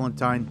Hammer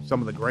Valentine,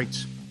 some of the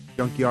greats.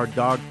 Junkyard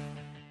Dog.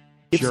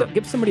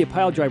 Give somebody a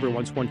pile driver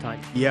one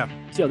time. Yeah.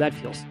 See how that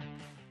feels.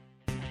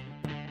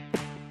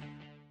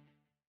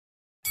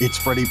 It's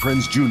Freddie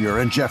Prinze Jr.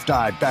 and Jeff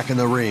Dye back in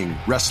the ring.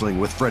 Wrestling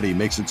with Freddie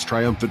makes its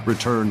triumphant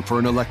return for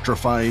an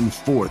electrifying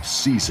 4th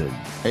season.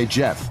 Hey,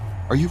 Jeff,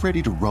 Are you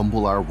ready to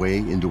rumble our way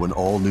into an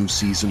all-new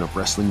season of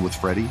Wrestling with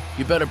Freddie?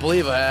 You better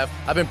believe I have.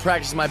 I've been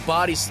practicing my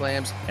body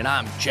slams, and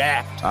I'm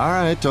jacked. All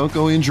right, don't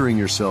go injuring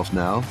yourself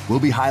now.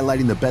 We'll be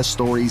highlighting the best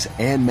stories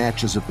and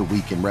matches of the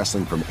week in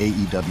wrestling from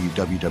AEW,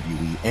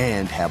 WWE,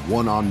 and have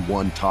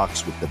one-on-one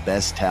talks with the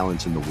best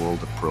talents in the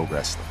world of pro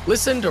wrestling.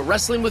 Listen to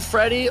Wrestling with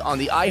Freddie on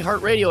the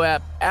iHeartRadio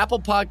app,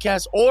 Apple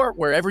Podcasts, or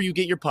wherever you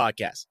get your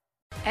podcasts.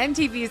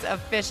 MTV's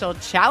official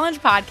Challenge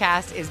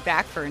podcast is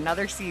back for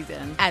another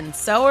season. And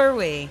so are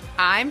we.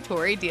 I'm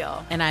Tori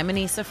Deal. And I'm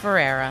Anissa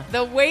Ferreira.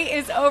 The wait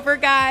is over,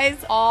 guys.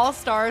 All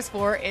Stars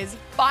 4 is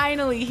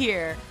finally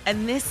here.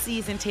 And this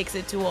season takes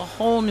it to a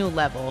whole new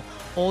level.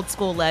 Old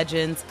school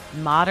legends,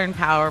 modern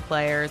power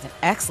players, and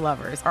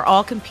ex-lovers are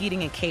all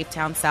competing in Cape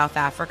Town, South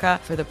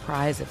Africa for the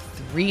prize of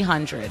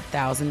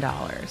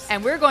 $300,000.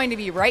 And we're going to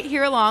be right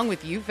here along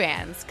with you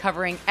fans,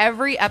 covering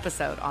every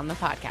episode on the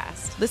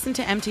podcast. Listen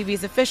to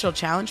MTV's official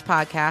Challenge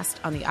podcast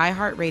on the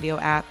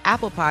iHeartRadio app,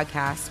 Apple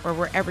Podcasts, or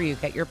wherever you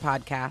get your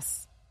podcasts.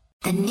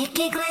 The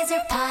Nikki Glaser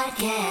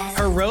Podcast.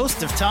 Her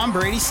roast of Tom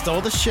Brady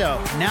stole the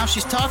show. Now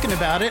she's talking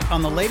about it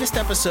on the latest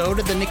episode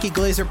of the Nikki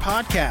Glaser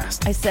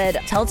Podcast. I said,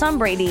 tell Tom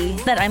Brady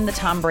that I'm the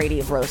Tom Brady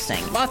of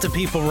roasting. Lots of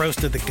people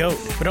roasted the GOAT,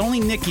 but only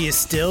Nikki is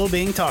still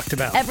being talked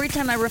about. Every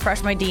time I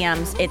refresh my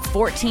DMs, it's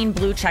 14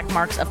 blue check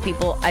marks of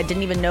people I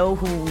didn't even know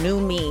who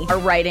knew me are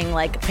writing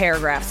like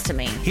paragraphs to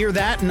me. Hear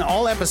that in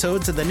all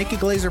episodes of the Nikki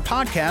Glaser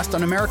Podcast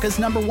on America's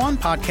 #1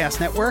 podcast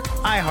network,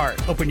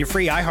 iHeart. Open your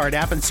free iHeart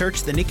app and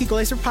search the Nikki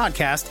Glaser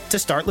Podcast to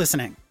start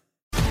listening.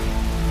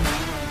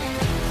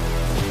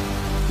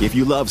 If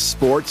you love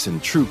sports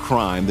and true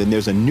crime, then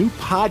there's a new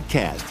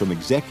podcast from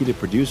executive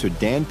producer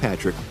Dan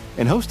Patrick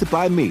and hosted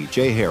by me,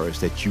 Jay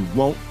Harris, that you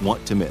won't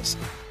want to miss.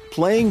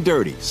 Playing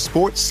Dirty: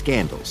 Sports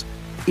Scandals.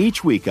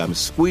 Each week, I'm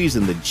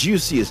squeezing the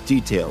juiciest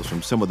details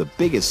from some of the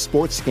biggest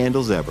sports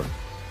scandals ever.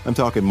 I'm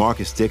talking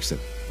Marcus Dixon,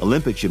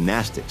 Olympic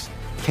gymnastics,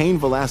 Cain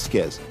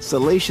Velasquez,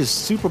 salacious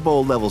Super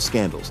Bowl-level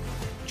scandals.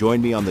 Join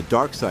me on the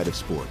dark side of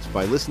sports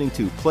by listening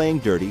to Playing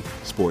Dirty: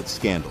 Sports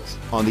Scandals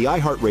on the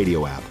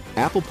iHeartRadio app,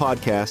 Apple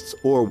Podcasts,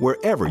 or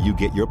wherever you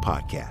get your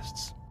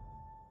podcasts.